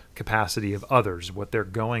emotional capacity of others, what they're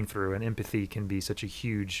going through, and empathy can be such a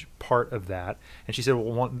huge part of that. And she said,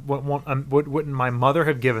 "Well, wouldn't my mother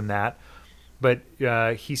have given that?" But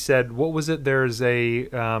he said, "What was it? There's a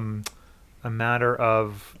matter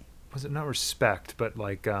of, was it not respect, but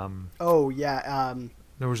like there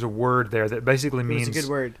was a word there that basically means, it was a good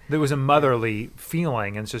word. There was a motherly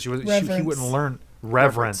feeling, and so he wouldn't learn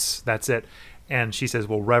reverence. That's it." And she says,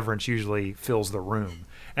 "Well, reverence usually fills the room,"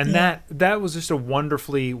 and that was just a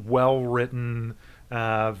wonderfully well written,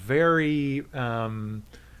 very.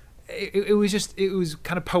 It was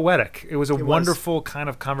kind of poetic. It was a wonderful kind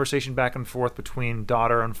of conversation back and forth between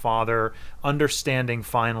daughter and father, understanding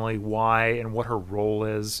finally why and what her role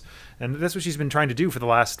is. And that's what she's been trying to do for the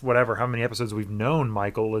last, how many episodes we've known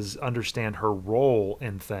Michael, is understand her role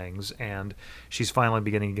in things. And she's finally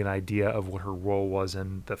beginning to get an idea of what her role was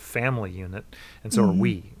in the family unit. And so are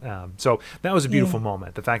we. So that was a beautiful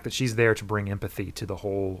moment. The fact that she's there to bring empathy to the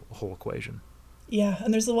whole equation. Yeah,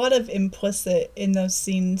 and there's a lot of implicit in those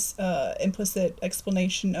scenes, implicit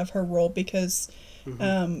explanation of her role because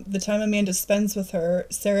the time Amanda spends with her,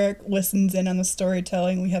 Sarah listens in on the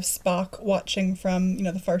storytelling. We have Spock watching from,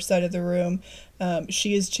 the far side of the room.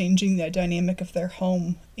 She is changing the dynamic of their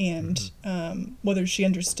home, and whether she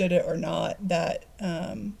understood it or not, that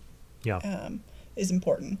is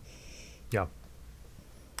important. Yeah.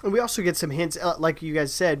 And we also get some hints, like you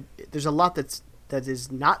guys said, there's a lot that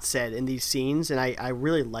is not said in these scenes, and I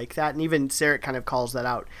really like that. And even Sarah kind of calls that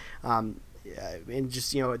out. And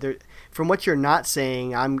just, from what you're not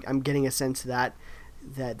saying, I'm getting a sense that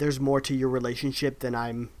there's more to your relationship than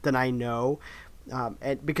I know.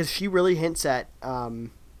 And because she really hints at,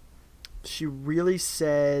 he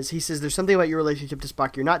says, there's something about your relationship to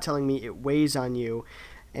Spock you're not telling me, it weighs on you.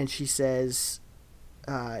 And she says,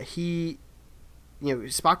 Spock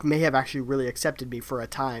may have actually really accepted me for a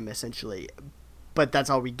time, essentially, but that's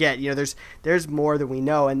all we get. There's more than we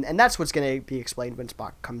know, and that's what's going to be explained when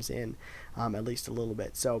Spock comes in, at least a little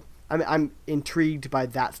bit. So I'm intrigued by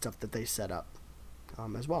that stuff that they set up,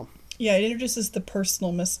 as well. Yeah, it introduces the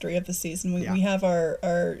personal mystery of the season. We have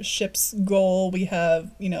our ship's goal. We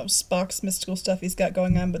have, Spock's mystical stuff he's got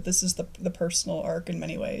going on, but this is the personal arc in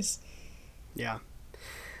many ways. Yeah.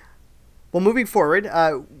 Well, moving forward,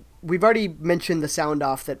 we've already mentioned the sound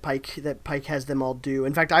off that Pike has them all do.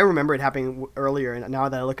 In fact, I remember it happening earlier, and now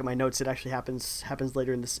that I look at my notes, it actually happens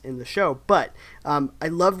later in the show. But I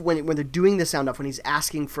love when they're doing the sound off, when he's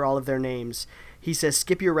asking for all of their names, he says,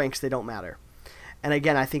 "Skip your ranks; they don't matter." And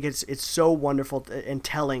again, I think it's so wonderful and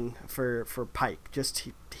telling for Pike. Just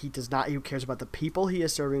he does not. He cares about the people he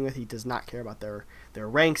is serving with. He does not care about their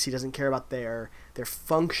ranks. He doesn't care about their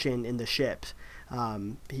function in the ship.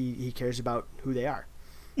 He cares about who they are.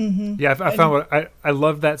 Mm-hmm. Yeah, I found I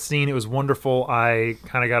loved that scene. It was wonderful. I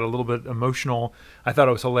kind of got a little bit emotional. I thought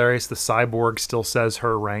it was hilarious. The cyborg still says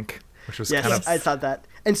her rank, which was kind of... I thought that.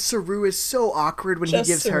 And Saru is so awkward when he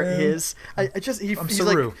gives her his. He's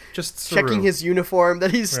Saru. Like just Saru. Checking his uniform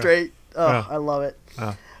that he's straight. I love it.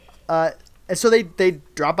 And so they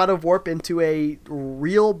drop out of warp into a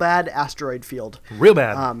real bad asteroid field. Real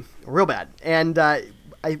bad. Real bad. And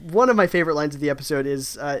one of my favorite lines of the episode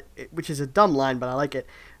is, which is a dumb line, but I like it.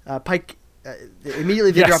 Pike immediately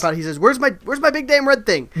they drop out. He says, "Where's my big damn red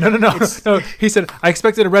thing?" No. He said, "I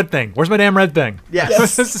expected a red thing. Where's my damn red thing?"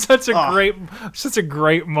 Yes. This is such a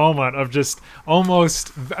great moment of just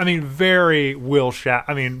almost. I mean, very Will Shat.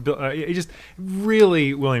 I mean, just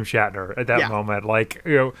really William Shatner at that moment. Like,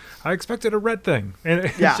 I expected a red thing,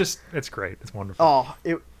 and it's great. It's wonderful. Oh,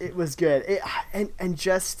 it was good.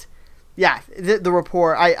 The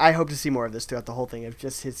rapport. I hope to see more of this throughout the whole thing. Of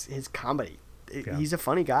just his comedy. He's a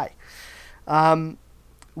funny guy. They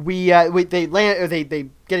land, or they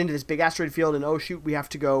get into this big asteroid field, and we have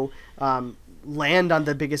to go land on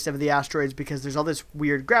the biggest of the asteroids because there's all this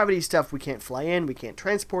weird gravity stuff. We can't fly in, we can't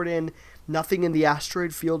transport in. Nothing in the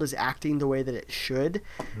asteroid field is acting the way that it should,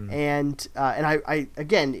 and I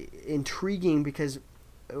again intriguing because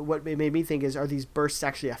what it made me think is, are these bursts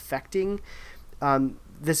actually affecting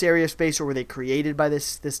this area of space, or were they created by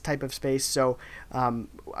this type of space? So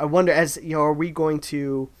I wonder, are we going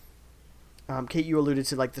to, Kate, you alluded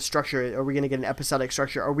to like the structure, are we going to get an episodic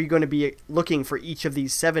structure? Are we going to be looking for each of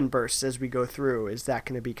these 7 bursts as we go through? Is that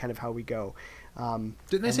going to be kind of how we go? Didn't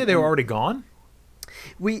they say they were already gone?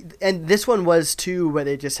 And this one was too, but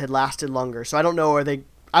it just had lasted longer. So I don't know, are they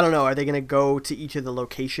going to go to each of the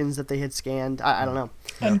locations that they had scanned? I don't know.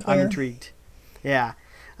 Unclear. I'm intrigued. Yeah.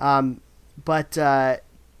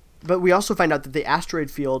 But we also find out that the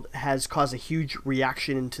asteroid field has caused a huge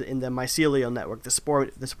reaction in the mycelial network, the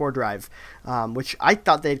spore drive, which I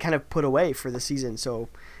thought they had kind of put away for the season. So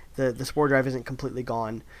the spore drive isn't completely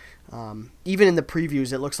gone. Even in the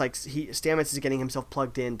previews, it looks like Stamets is getting himself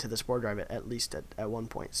plugged into the spore drive at least at one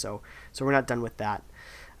point. So we're not done with that.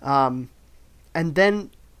 And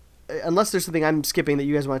then, unless there's something I'm skipping that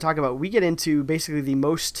you guys want to talk about, we get into basically the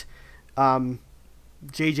most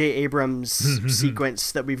J.J. Abrams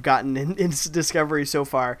sequence that we've gotten in Discovery so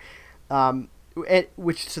far, so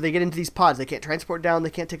they get into these pods. They can't transport down, they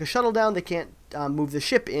can't take a shuttle down, they can't move the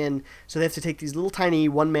ship in, so they have to take these little tiny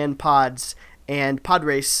one-man pods and pod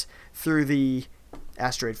race through the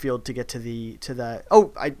asteroid field to get to the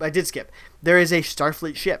I did skip. There is a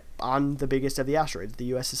Starfleet ship on the biggest of the asteroids. The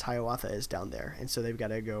USS Hiawatha is down there, and so they've got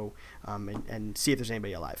to go and see if there's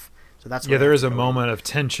anybody alive. So that's there is a moment of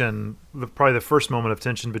tension, probably the first moment of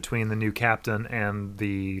tension between the new captain and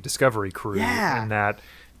the Discovery crew, and that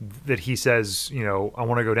he says, I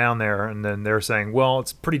want to go down there, and then they're saying, well,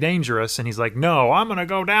 it's pretty dangerous, and he's like, no, I'm going to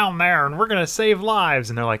go down there, and we're going to save lives,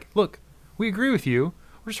 and they're like, look, we agree with you.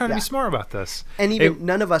 We're just trying to be smart about this. And even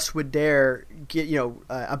none of us would dare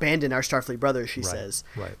abandon our Starfleet brothers, she says.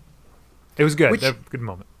 Right. It was good. Good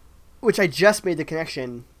moment. Which I just made the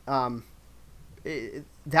connection. That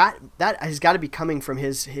has got to be coming from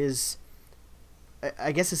his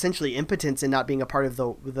I guess essentially impotence in not being a part of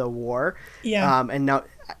the war. Yeah. And now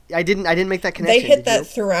I didn't make that connection. They hit that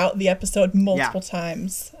throughout the episode multiple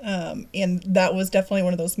times. And that was definitely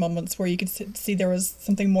one of those moments where you could see there was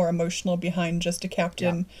something more emotional behind just a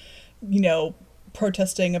captain,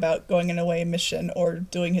 protesting about going on an away mission or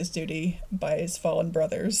doing his duty by his fallen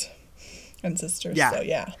brothers and sisters. Yeah. So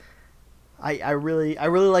yeah. I really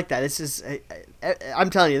like that. This is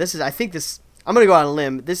I'm telling you, I'm going to go on a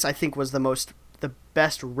limb. This I think was the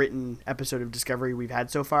best written episode of Discovery we've had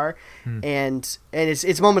so far. And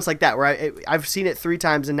it's moments like that where I've seen it 3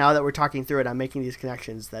 times, and now that we're talking through it, I'm making these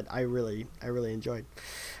connections that I really enjoyed.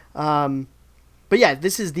 But yeah,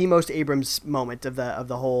 this is the most Abrams moment of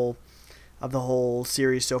the whole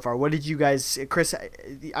series so far. What did you guys, Chris?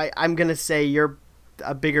 I'm gonna say you're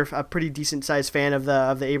a pretty decent sized fan of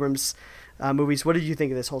the Abrams movies. What did you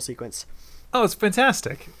think of this whole sequence? Oh, it's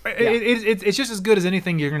fantastic. Yeah. It's just as good as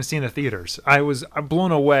anything you're going to see in the theaters. I'm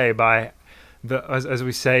blown away by as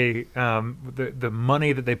we say, the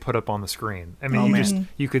money that they put up on the screen. I mean,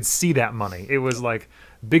 you could see that money. It was like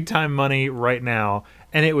big time money right now,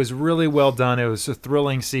 and it was really well done. It was a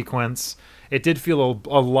thrilling sequence. It did feel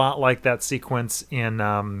a lot like that sequence in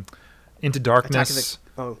Into Darkness.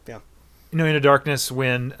 Into Darkness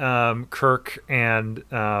when Kirk and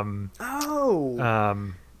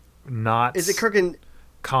not is it Kirk and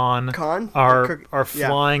Khan are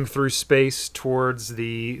flying through space towards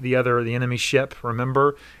the enemy ship,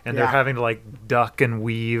 remember? And they're having to like duck and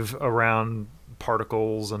weave around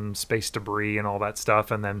particles and space debris and all that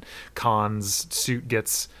stuff, and then Khan's suit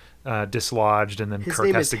gets dislodged, and then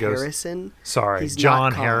Kirk has to go. Harrison? Sorry, He's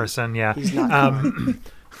John Harrison. Yeah, he's not.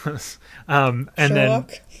 And then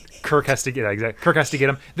Kirk has to get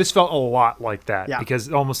him. This felt a lot like that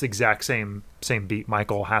because almost the exact same beat.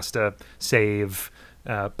 Michael has to save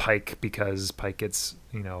Pike because Pike gets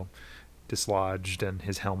dislodged and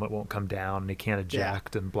his helmet won't come down and he can't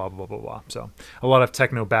eject and blah blah blah blah. So a lot of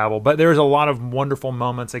techno babble, but there's a lot of wonderful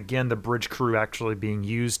moments. Again, the bridge crew actually being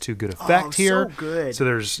used to good effect here. So good. So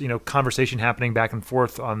there's conversation happening back and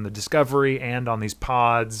forth on the Discovery and on these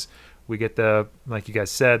pods. We get like you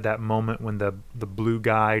guys said, that moment when the blue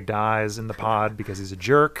guy dies in the pod because he's a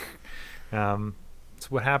jerk. It's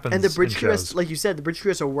what happens. And the bridge crew, like you said, the bridge crew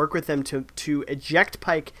has to work with them to eject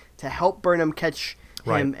Pike, to help Burnham catch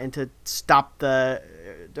him, and to stop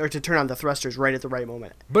or to turn on the thrusters right at the right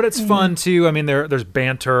moment. But it's fun too. I mean, there's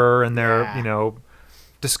banter and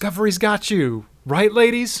Discovery's got you, right,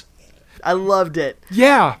 ladies? I loved it.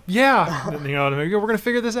 Yeah. We're gonna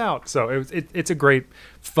figure this out. So it's a great,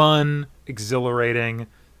 fun, exhilarating,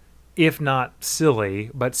 if not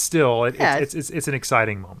silly, but still it's an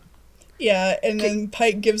exciting moment. Yeah, and then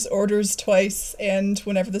Pike gives orders twice, and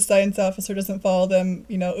whenever the science officer doesn't follow them,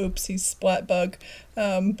 oops, he's splat bug.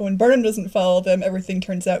 But when Burnham doesn't follow them, everything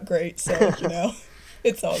turns out great. So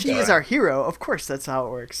it's all good. She is our hero. Of course, that's how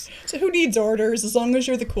it works. So who needs orders as long as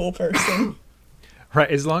you're the cool person? Right,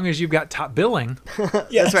 as long as you've got top billing.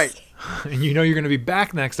 Yes. That's right. And you're going to be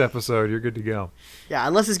back next episode, you're good to go. Yeah,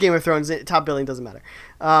 unless it's Game of Thrones, top billing doesn't matter.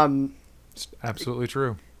 It's absolutely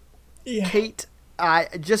true. Yeah. Kate,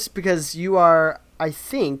 just because you are, I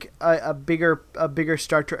think, a bigger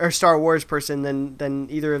Star Wars person than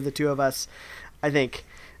either of the two of us, I think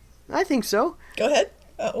so. Go ahead.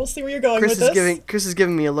 We'll see where you're going with this. Chris is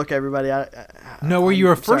giving me a look, everybody. Where you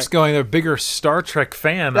were first going, a bigger Star Trek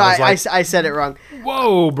fan. No, I said it wrong.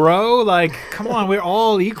 Whoa, bro. Like, come on, we're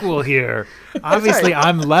all equal here. Obviously,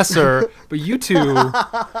 I'm lesser, but you two...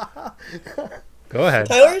 Go ahead.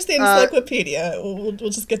 Tyler's the encyclopedia. We'll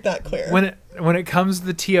just get that clear. When it comes to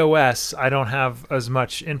the TOS, I don't have as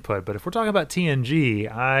much input. But if we're talking about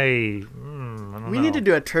TNG, I don't know. We need to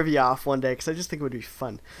do a trivia off one day because I just think it would be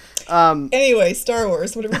fun. Anyway, Star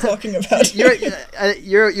Wars. What are we talking about?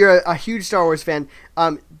 You're a huge Star Wars fan.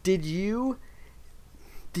 Did you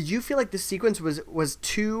feel like this sequence was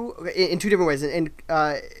too in two different ways, and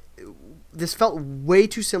this felt way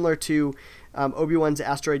too similar to Obi-Wan's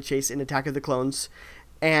asteroid chase in Attack of the Clones,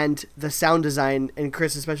 and the sound design, and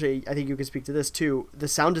Chris especially, I think you can speak to this too, the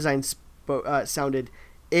sound design sounded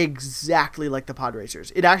exactly like the pod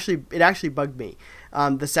racers. It actually bugged me.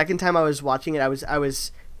 The second time I was watching it, I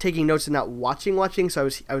was taking notes and not watching, so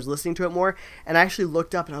I was listening to it more, and I actually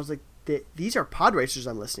looked up and I was like, these are pod racers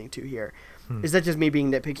I'm listening to here. Is that just me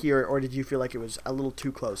being nitpicky, or did you feel like it was a little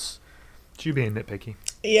too close? It's you being nitpicky.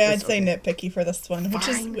 Yeah, I'd say nitpicky for this one, which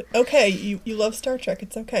is okay. You love Star Trek.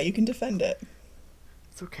 It's okay. You can defend it.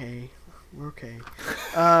 It's okay. We're okay.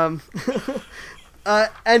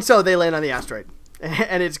 And so they land on the asteroid,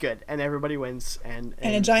 and it's good, and everybody wins, and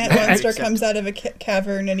a giant monster comes out of a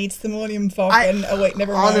cavern and eats the Millennium Falcon. Never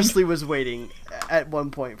mind. Honestly, was waiting at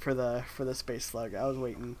one point for the space slug. I was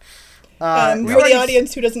waiting. For the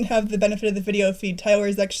audience who doesn't have the benefit of the video feed, Tyler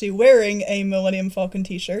is actually wearing a Millennium Falcon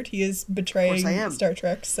t-shirt. He is betraying Star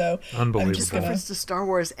Trek, so unbelievable. I'm just reference to Star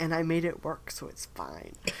Wars, and I made it work, so it's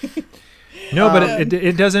fine. No, but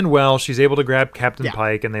it does end well. She's able to grab Captain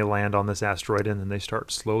Pike, and they land on this asteroid, and then they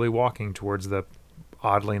start slowly walking towards the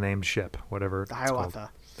oddly named ship, whatever it's Hiawatha. called.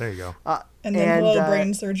 There you go. And then blow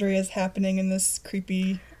brain surgery is happening in this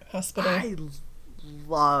creepy hospital. I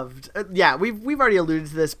loved. We've already alluded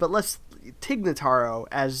to this, but let's Tig Notaro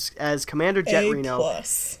as Commander Jet Reno.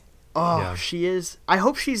 Oh, she is. I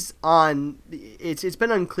hope she's on. It's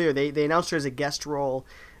been unclear. They announced her as a guest role,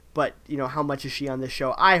 but how much is she on this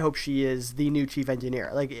show? I hope she is the new chief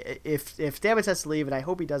engineer. Like if Stamets has to leave, and I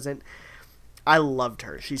hope he doesn't. I loved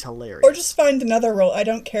her. She's hilarious. Or just find another role. I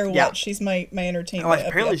don't care what. Yeah. She's my entertainment. Oh,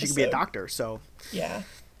 apparently she could be a doctor. So yeah,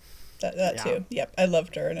 that too. Yep, I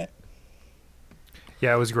loved her in it.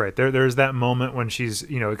 Yeah, it was great. There's that moment when she's,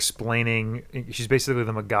 explaining. She's basically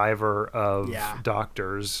the MacGyver of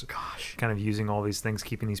doctors. Gosh. Kind of using all these things,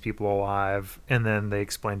 keeping these people alive. And then they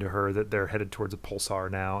explain to her that they're headed towards a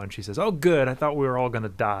pulsar now. And she says, "Oh, good. I thought we were all going to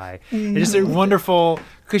die." Mm-hmm. It's just wonderful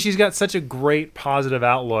because she's got such a great positive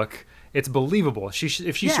outlook. It's believable.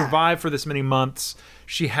 If she survived for this many months,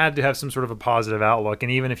 she had to have some sort of a positive outlook.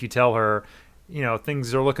 And even if you tell her,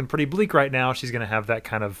 things are looking pretty bleak right now, she's going to have that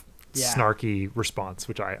kind of snarky response,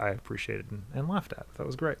 which I appreciated and laughed at. That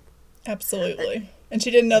was great. Absolutely. And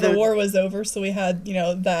she didn't know the war was over, so we had,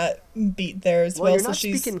 that beat there as well. You're not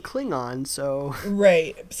speaking Klingon, so...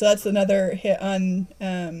 Right. So that's another hit on...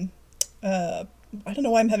 I don't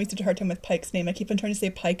know why I'm having such a hard time with Pike's name. I keep on trying to say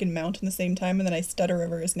Pike and Mount in the same time, and then I stutter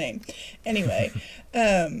over his name. Anyway,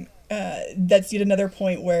 that's yet another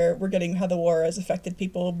point where we're getting how the war has affected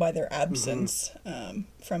people by their absence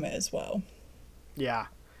from it as well. Yeah.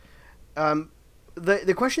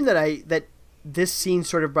 The question that this scene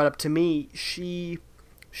sort of brought up to me, she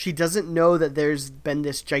doesn't know that there's been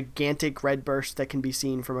this gigantic red burst that can be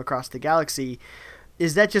seen from across the galaxy.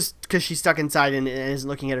 Is that just because she's stuck inside and isn't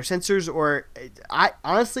looking at her sensors? Or I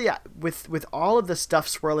honestly, with all of the stuff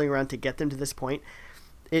swirling around to get them to this point,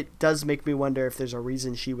 it does make me wonder if there's a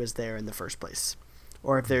reason she was there in the first place,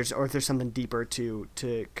 or if there's something deeper to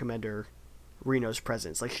Commander Reno's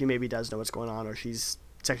presence. Like she maybe does know what's going on, or she's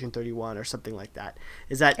Section 31 or something like that.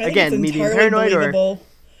 Is that again me being paranoid or?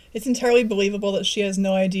 It's entirely believable that she has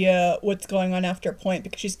no idea what's going on after a point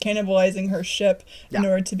because she's cannibalizing her ship in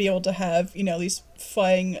order to be able to have, these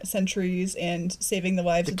flying sentries and saving the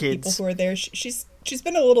lives of the people who are there. She's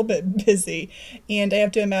been a little bit busy, and I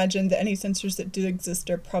have to imagine that any sensors that do exist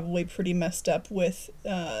are probably pretty messed up with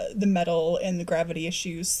the metal and the gravity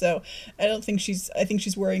issues. So I think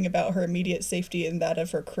she's worrying about her immediate safety and that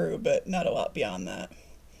of her crew, but not a lot beyond that.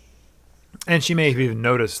 And she may have even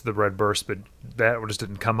noticed the red burst, but that just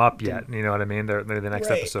didn't come up yet. You know what I mean? The next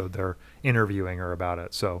episode, they're interviewing her about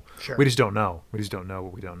it. So we just don't know. We just don't know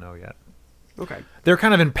what we don't know yet. Okay. They're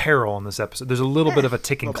kind of in peril in this episode. There's a little bit of a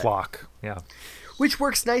ticking clock. Yeah. Which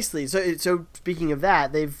works nicely. So speaking of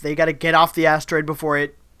that, they got to get off the asteroid before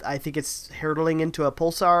it. I think it's hurtling into a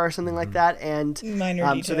pulsar or something like that. And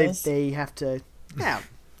minor details. So they have to they have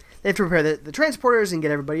to prepare the transporters and get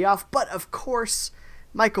everybody off. But of course,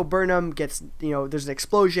 Michael Burnham gets, there's an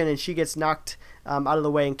explosion and she gets knocked out of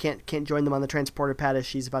the way and can't join them on the transporter pad as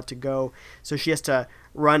she's about to go. So she has to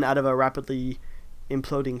run out of a rapidly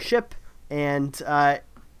imploding ship and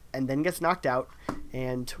then gets knocked out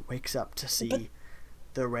and wakes up to see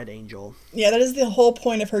the Red Angel. Yeah, that is the whole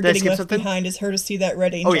point of her getting left behind, is her to see that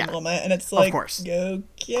Red Angel moment, and it's like, of course.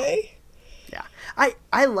 Okay. Yeah,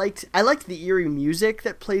 I liked the eerie music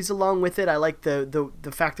that plays along with it. I like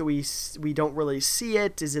the fact that we don't really see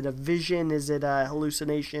it. Is it a vision? Is it a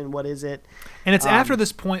hallucination? What is it? And it's after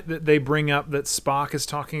this point that they bring up that Spock is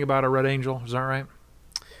talking about a Red Angel. Is that right?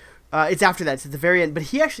 It's after that. It's at the very end. But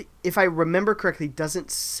he actually, if I remember correctly,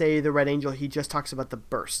 doesn't say the Red Angel. He just talks about the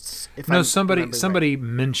bursts. Somebody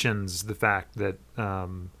mentions the fact that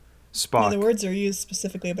Spock. No, the words are used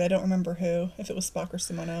specifically, but I don't remember who. If it was Spock or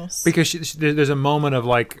someone else. Because there's a moment of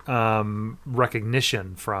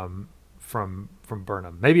recognition from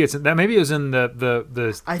Burnham. Maybe it was in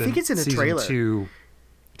the I think it's in a trailer. Season 2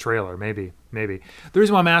 trailer. Maybe. The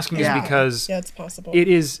reason why I'm asking is because it's possible. It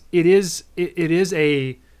is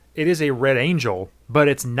a Red Angel, but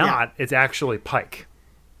it's not. Yeah. It's actually Pike.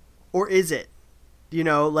 or is it? You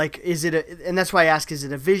know, like, is it and that's why I ask, is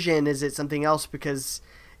it a vision? Is it something else? Because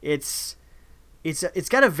it's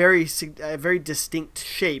got a very distinct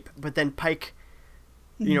shape, but then Pike,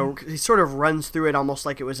 you know, he sort of runs through it almost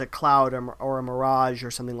like it was a cloud or a mirage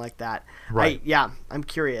or something like that. Right. I'm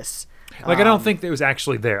curious. Like, I don't think it was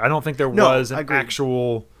actually there. I don't think there was an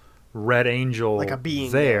actual red angel like a being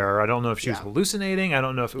there. I don't know if she was hallucinating. I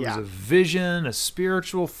don't know if it was a vision, a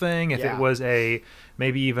spiritual thing, if it was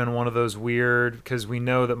maybe even one of those weird, because we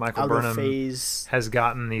know that Michael Burnham has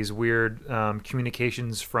gotten these weird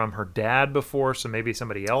communications from her dad before, so maybe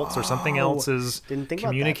somebody else or something else is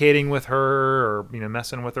communicating with her, or, you know,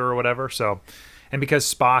 messing with her or whatever. So, and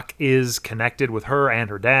because Spock is connected with her and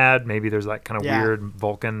her dad, maybe there's that kind of weird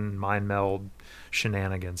Vulcan mind meld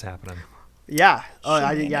shenanigans happening. Yeah. Oh,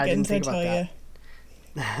 I didn't think about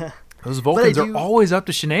that. Those Vulcans are always up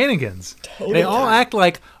to shenanigans. Totally. They all act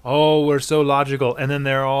like, oh, we're so logical, and then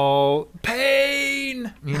they're all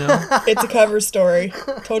pain, you know? It's a cover story.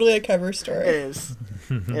 Totally a cover story. It is.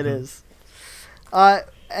 It is.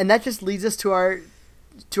 And that just leads us to our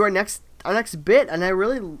next bit, and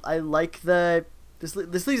I like this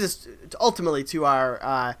leads us ultimately to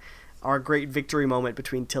our great victory moment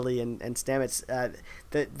between Tilly and Stamets.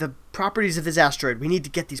 The properties of this asteroid, we need to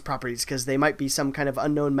get these properties because they might be some kind of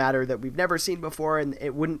unknown matter that we've never seen before, and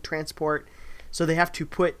it wouldn't transport. So they have to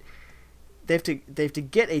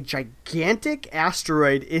get a gigantic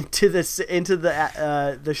asteroid into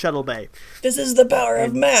the shuttle bay. This is the power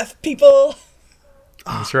of math, people.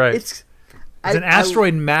 That's right. It's an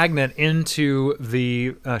asteroid magnet into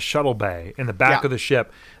the shuttle bay in the back of the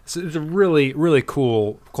ship. So it's a really, really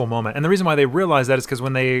cool moment. And the reason why they realize that is because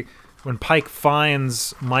when Pike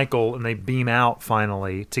finds Michael and they beam out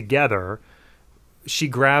finally together, she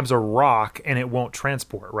grabs a rock and it won't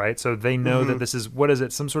transport, right? So they know that this is,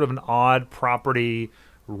 some sort of an odd property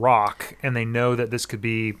rock, and they know that this could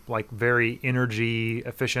be like very energy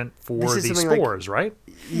efficient for these spores, right?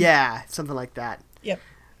 Yeah, something like that. Yep.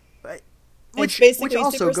 Which basically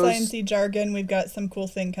super sciencey jargon. We've got some cool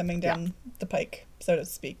thing coming down the pike, so to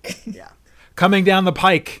speak. Yeah. Coming down the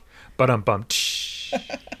pike. Ba-dum-bum.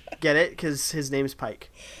 Get it? Because his name's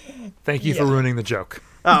Pike. Thank you for ruining the joke.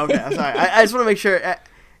 Oh, okay. I'm sorry. I just want to make sure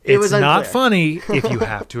it was unclear. Not funny if you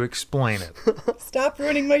have to explain it. Stop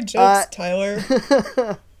ruining my jokes, Tyler.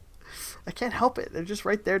 I can't help it. They're just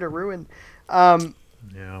right there to ruin.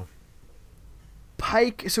 Yeah.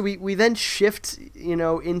 Pike, so we then shift,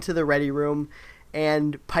 into the ready room,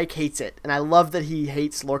 and Pike hates it. And I love that he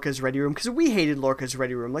hates Lorca's ready room, because we hated Lorca's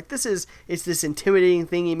ready room. Like, it's this intimidating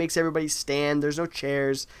thing. He makes everybody stand. There's no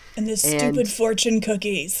chairs. And the stupid fortune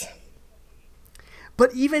cookies.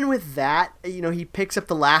 But even with that, he picks up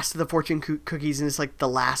the last of the fortune cookies, and it's like the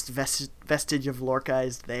last vestige of Lorca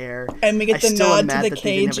is there. And we get the nod to the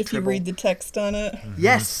cage if you read the text on it. Mm-hmm.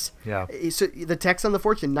 Yes. Yeah. So the text on the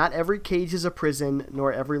fortune, not every cage is a prison,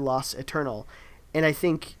 nor every loss eternal. And I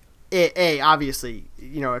think, obviously,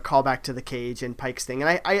 a callback to the cage and Pike's thing.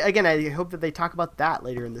 And I hope that they talk about that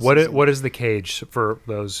later in the season. What is the cage, for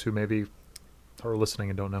those who maybe are listening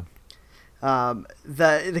and don't know?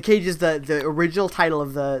 The cage is the original title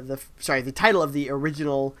of the title of the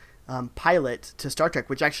original pilot to Star Trek,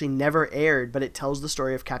 which actually never aired, but it tells the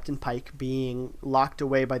story of Captain Pike being locked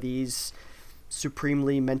away by these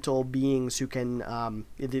supremely mental beings who can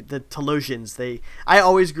the Telosians. I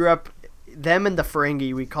always grew up, them and the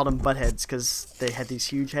Ferengi, we called them buttheads because they had these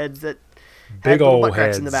huge heads that big had old butt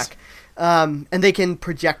cracks heads in the back, and they can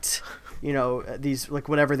project these, like,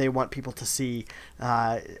 whatever they want people to see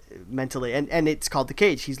mentally, and it's called the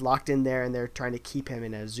cage. He's locked in there, and they're trying to keep him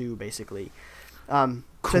in a zoo, basically. Cool.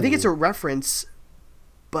 So I think it's a reference,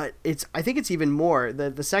 but I think it's even more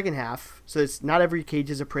the second half. So it's not every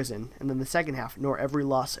cage is a prison, and then the second half, nor every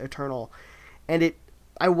loss eternal, and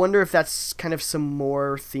I wonder if that's kind of some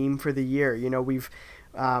more theme for the year. We've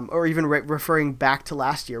or even referring back to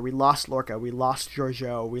last year, we lost Lorca, we lost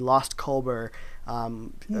Georgiou, we lost Culber.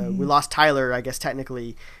 We lost Tyler, I guess,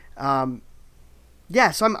 technically. So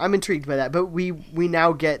I'm intrigued by that. But we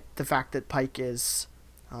now get the fact that Pike is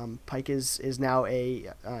now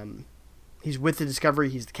he's with the Discovery.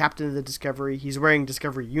 He's the captain of the Discovery. He's wearing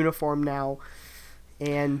Discovery uniform now.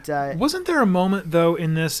 And wasn't there a moment, though,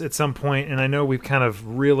 in this at some point, and I know we've kind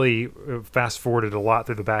of really fast-forwarded a lot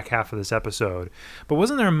through the back half of this episode, but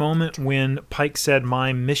wasn't there a moment when Pike said,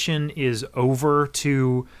 "My mission is over,"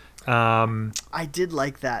 to... I did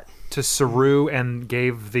like that. To Saru, and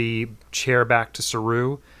gave the chair back to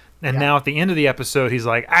Saru. And now at the end of the episode, he's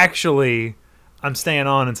like, actually, I'm staying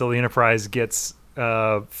on until the Enterprise gets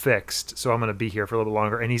fixed, so I'm going to be here for a little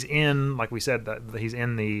longer. And he's in, like we said, he's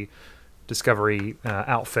in the Discovery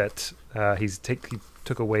outfit. He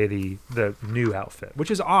took away the new outfit, which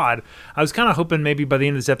is odd. I was kind of hoping maybe by the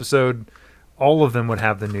end of this episode, all of them would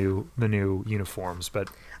have the new uniforms, but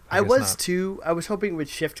I was not. Too. I was hoping it would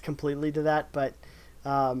shift completely to that, but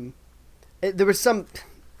there was some.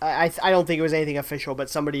 I don't think it was anything official, but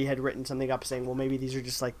somebody had written something up saying, well, maybe these are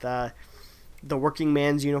just like the working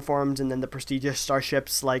man's uniforms, and then the prestigious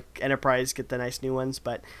starships like Enterprise get the nice new ones.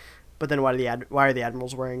 But then why are the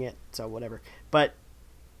admirals wearing it? So whatever. But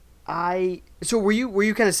were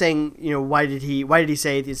you kind of saying, why did he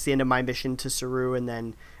say it's the end of my mission to Saru, and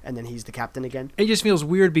then he's the captain again? It just feels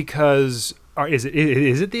weird because is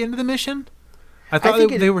it the end of the mission? I thought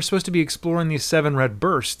they were supposed to be exploring these 7 red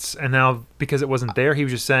bursts, and now because it wasn't there, he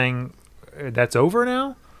was just saying that's over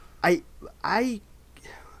now. I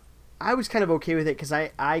was kind of okay with it because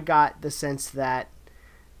I got the sense that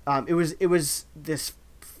it was this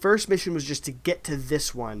first mission was just to get to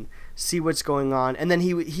this one, see what's going on, and then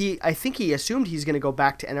I think he assumed he's going to go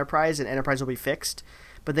back to Enterprise and Enterprise will be fixed,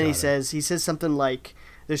 but then he says something like,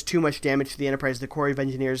 there's too much damage to the Enterprise. The Corps of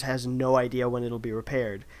Engineers has no idea when it'll be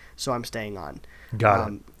repaired, so I'm staying on.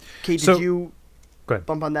 Got it. Kate, did you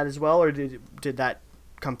bump on that as well, or did that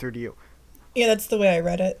come through to you? Yeah, that's the way I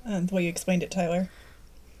read it, the way you explained it, Tyler.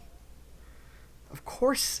 Of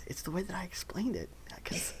course, it's the way that I explained it.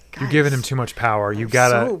 Guys, you're giving him too much power.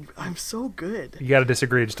 I'm so good. You gotta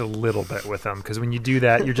disagree just a little bit with him, because when you do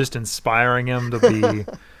that, you're just inspiring him to be.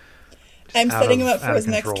 I'm setting him up for his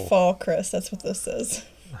next fall, Chris. That's what this is.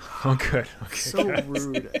 Oh, good. Okay, so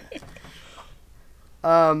rude.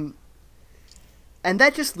 And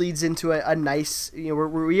that just leads into a nice,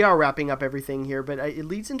 we are wrapping up everything here, but it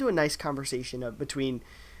leads into a nice conversation between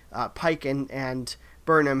Pike and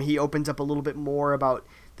Burnham. He opens up a little bit more about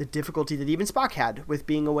the difficulty that even Spock had with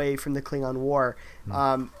being away from the Klingon War,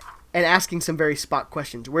 and asking some very Spock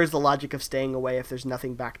questions. Where's the logic of staying away if there's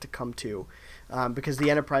nothing back to come to? Because the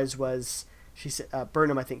Enterprise was,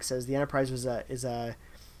 Burnham I think says the Enterprise is a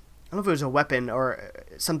I don't know if it was a weapon or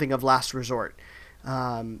something of last resort,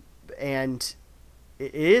 and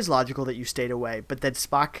it is logical that you stayed away. But that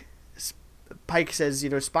Pike says,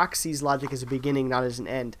 Spock sees logic as a beginning, not as an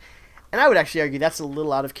end. And I would actually argue that's a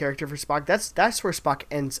little out of character for Spock. That's where Spock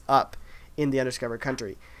ends up in the undiscovered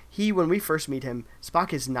country. When we first meet him,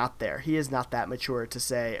 Spock is not there. He is not that mature to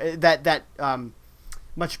say that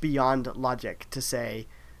much beyond logic to say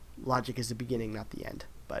logic is the beginning, not the end.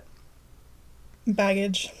 But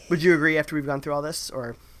baggage. Would you agree after we've gone through all this,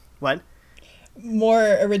 or what?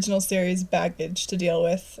 More original series baggage to deal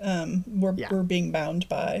with. We're being bound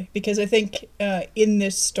by, because I think in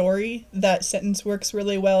this story that sentence works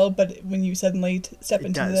really well, but when you suddenly step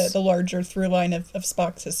into the larger through line of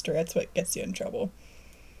Spock's history, that's what gets you in trouble.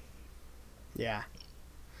 Yeah.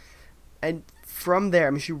 And from there,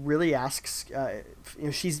 I mean, she really asks.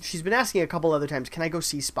 She's been asking a couple other times, "Can I go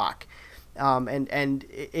see Spock?"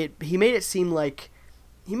 He made it seem like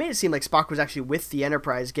Spock was actually with the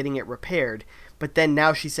Enterprise getting it repaired, but then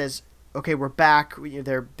now she says, "Okay, we're back."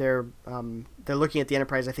 They're looking at the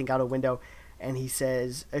Enterprise, I think, out a window, and she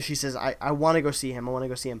says, "I want to go see him. I want to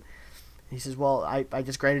go see him." And he says, "Well, I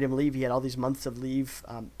just granted him leave. He had all these months of leave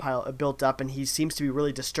built up, and he seems to be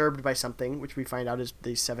really disturbed by something, which we find out is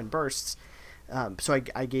these 7 bursts. So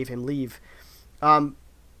I gave him leave."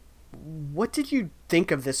 What did you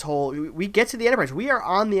think of this whole? We get to the Enterprise. We are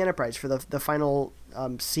on the Enterprise for the final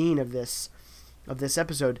scene of this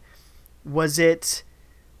episode. Was it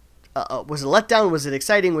a letdown? Was it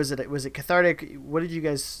exciting? Was it cathartic? What did you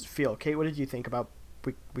guys feel? Kate, what did you think about?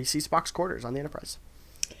 We see Spock's quarters on the Enterprise.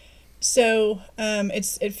 So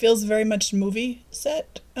it feels very much movie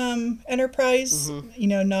set Enterprise.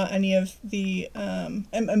 Mm-hmm. Not any of the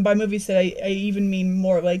and by movie set I even mean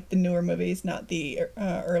more like the newer movies, not the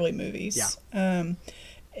early movies. Yeah.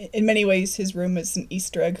 In many ways, his room is an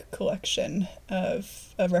Easter egg collection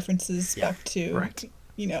of references back to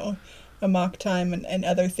Amok time and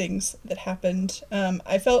other things that happened.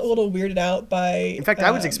 I felt a little weirded out by. In fact, I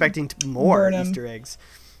was expecting more Burnham. Easter eggs.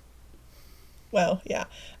 Well, yeah.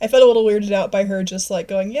 I felt a little weirded out by her just like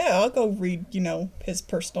going, yeah, I'll go read, his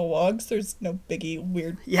personal logs. There's no biggie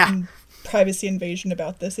weird privacy invasion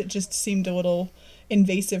about this. It just seemed a little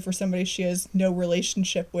invasive for somebody she has no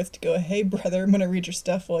relationship with to go, hey, brother, I'm going to read your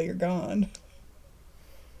stuff while you're gone.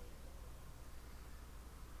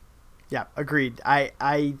 Yeah, agreed.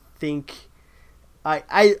 I think...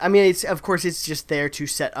 I mean, it's of course, it's just there to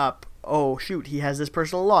set up, oh, shoot, he has this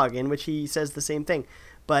personal log in which he says the same thing.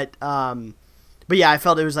 But yeah, I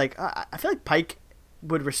felt it was like, I feel like Pike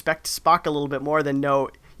would respect Spock a little bit more than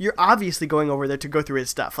you're obviously going over there to go through his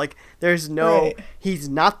stuff. Like, there's no, he's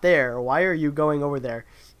not there. Why are you going over there?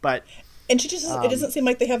 But And she just it doesn't seem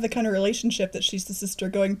like they have the kind of relationship that she's the sister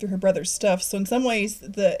going through her brother's stuff. So in some ways,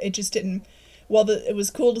 it just didn't. While it was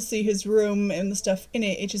cool to see his room and the stuff in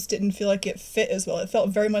it, it just didn't feel like it fit as well. It felt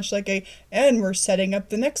very much like and we're setting up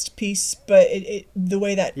the next piece, but the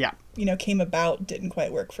way that came about didn't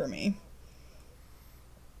quite work for me.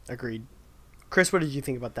 Agreed. Chris, what did you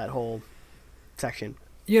think about that whole section?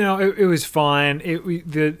 It was fine.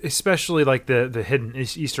 Especially like the hidden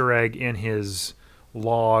Easter egg in his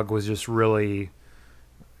log was just really,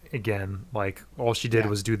 again, like all she did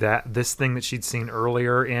was do this thing that she'd seen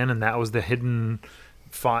earlier and that was the hidden.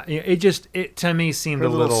 It to me seemed her a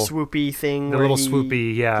little swoopy thing. The little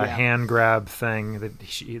swoopy, hand grab thing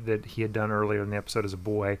that he had done earlier in the episode as a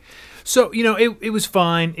boy. So it was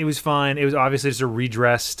fine. It was fine. It was obviously just a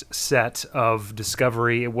redressed set of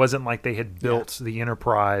Discovery. It wasn't like they had built the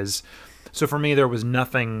Enterprise. So for me, there was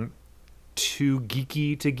nothing too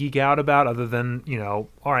geeky to geek out about, other than all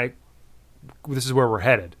right, this is where we're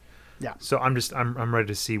headed. Yeah. So I'm ready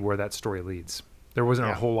to see where that story leads. There wasn't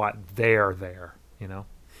a whole lot there.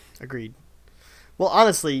 Agreed. Well,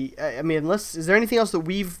 honestly, I mean, is there anything else that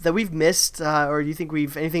we've missed, or do you think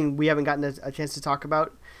anything we haven't gotten a chance to talk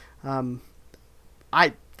about?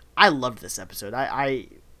 I loved this episode. I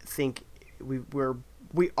think we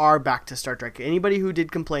are back to Star Trek. Anybody who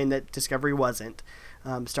did complain that Discovery wasn't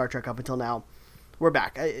Star Trek up until now, we're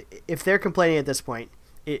back. If they're complaining at this point,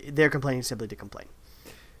 they're complaining simply to complain.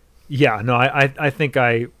 Yeah, no, I think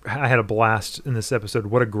I had a blast in this episode.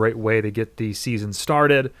 What a great way to get the season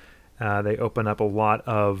started. They open up a lot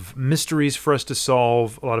of mysteries for us to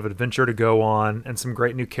solve, a lot of adventure to go on, and some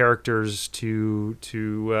great new characters to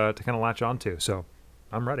kind of latch onto. So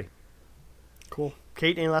I'm ready. Cool.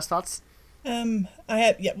 Kate, any last thoughts? I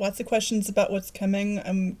have lots of questions about what's coming.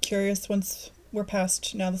 I'm curious once we're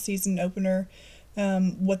past now the season opener,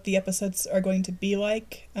 what the episodes are going to be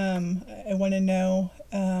like. I want to know.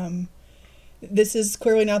 This is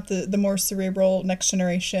clearly not the more cerebral Next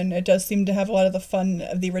Generation. It does seem to have a lot of the fun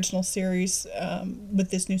of the original series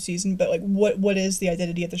with this new season, but like what is the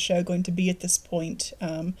identity of the show going to be at this point?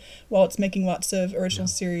 While it's making lots of original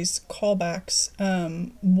series callbacks,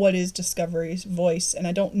 what is Discovery's voice? And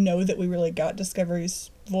I don't know that we really got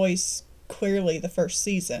Discovery's voice clearly the first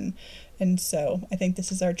season, and so I think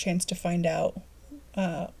this is our chance to find out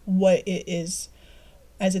what it is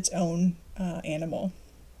as its own animal.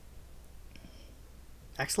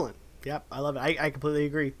 Excellent. Yep, I love it. I completely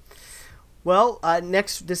agree. Well,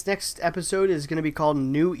 this next episode is going to be called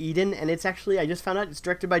New Eden, and it's actually, I just found out, it's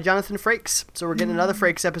directed by Jonathan Frakes. So we're getting another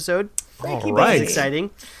Frakes episode. All right. It's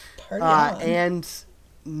exciting. And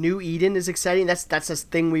New Eden is exciting. That's a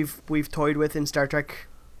thing we've toyed with in Star Trek,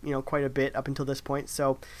 quite a bit up until this point.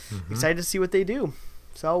 So excited to see what they do.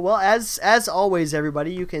 So, well, as always,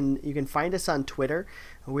 everybody, you can find us on Twitter.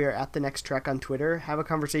 We are at The Next Trek on Twitter. Have a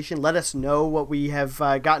conversation. Let us know what we have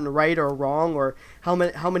gotten right or wrong, or how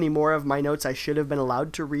many more of my notes I should have been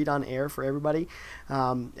allowed to read on air for everybody,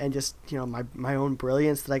 and just my own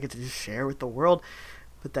brilliance that I get to just share with the world,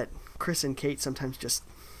 but that Chris and Kate sometimes just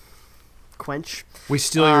quench. We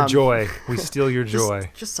steal your joy. We steal your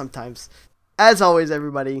joy. Just sometimes. As always,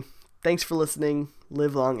 everybody, thanks for listening.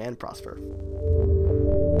 Live long and prosper.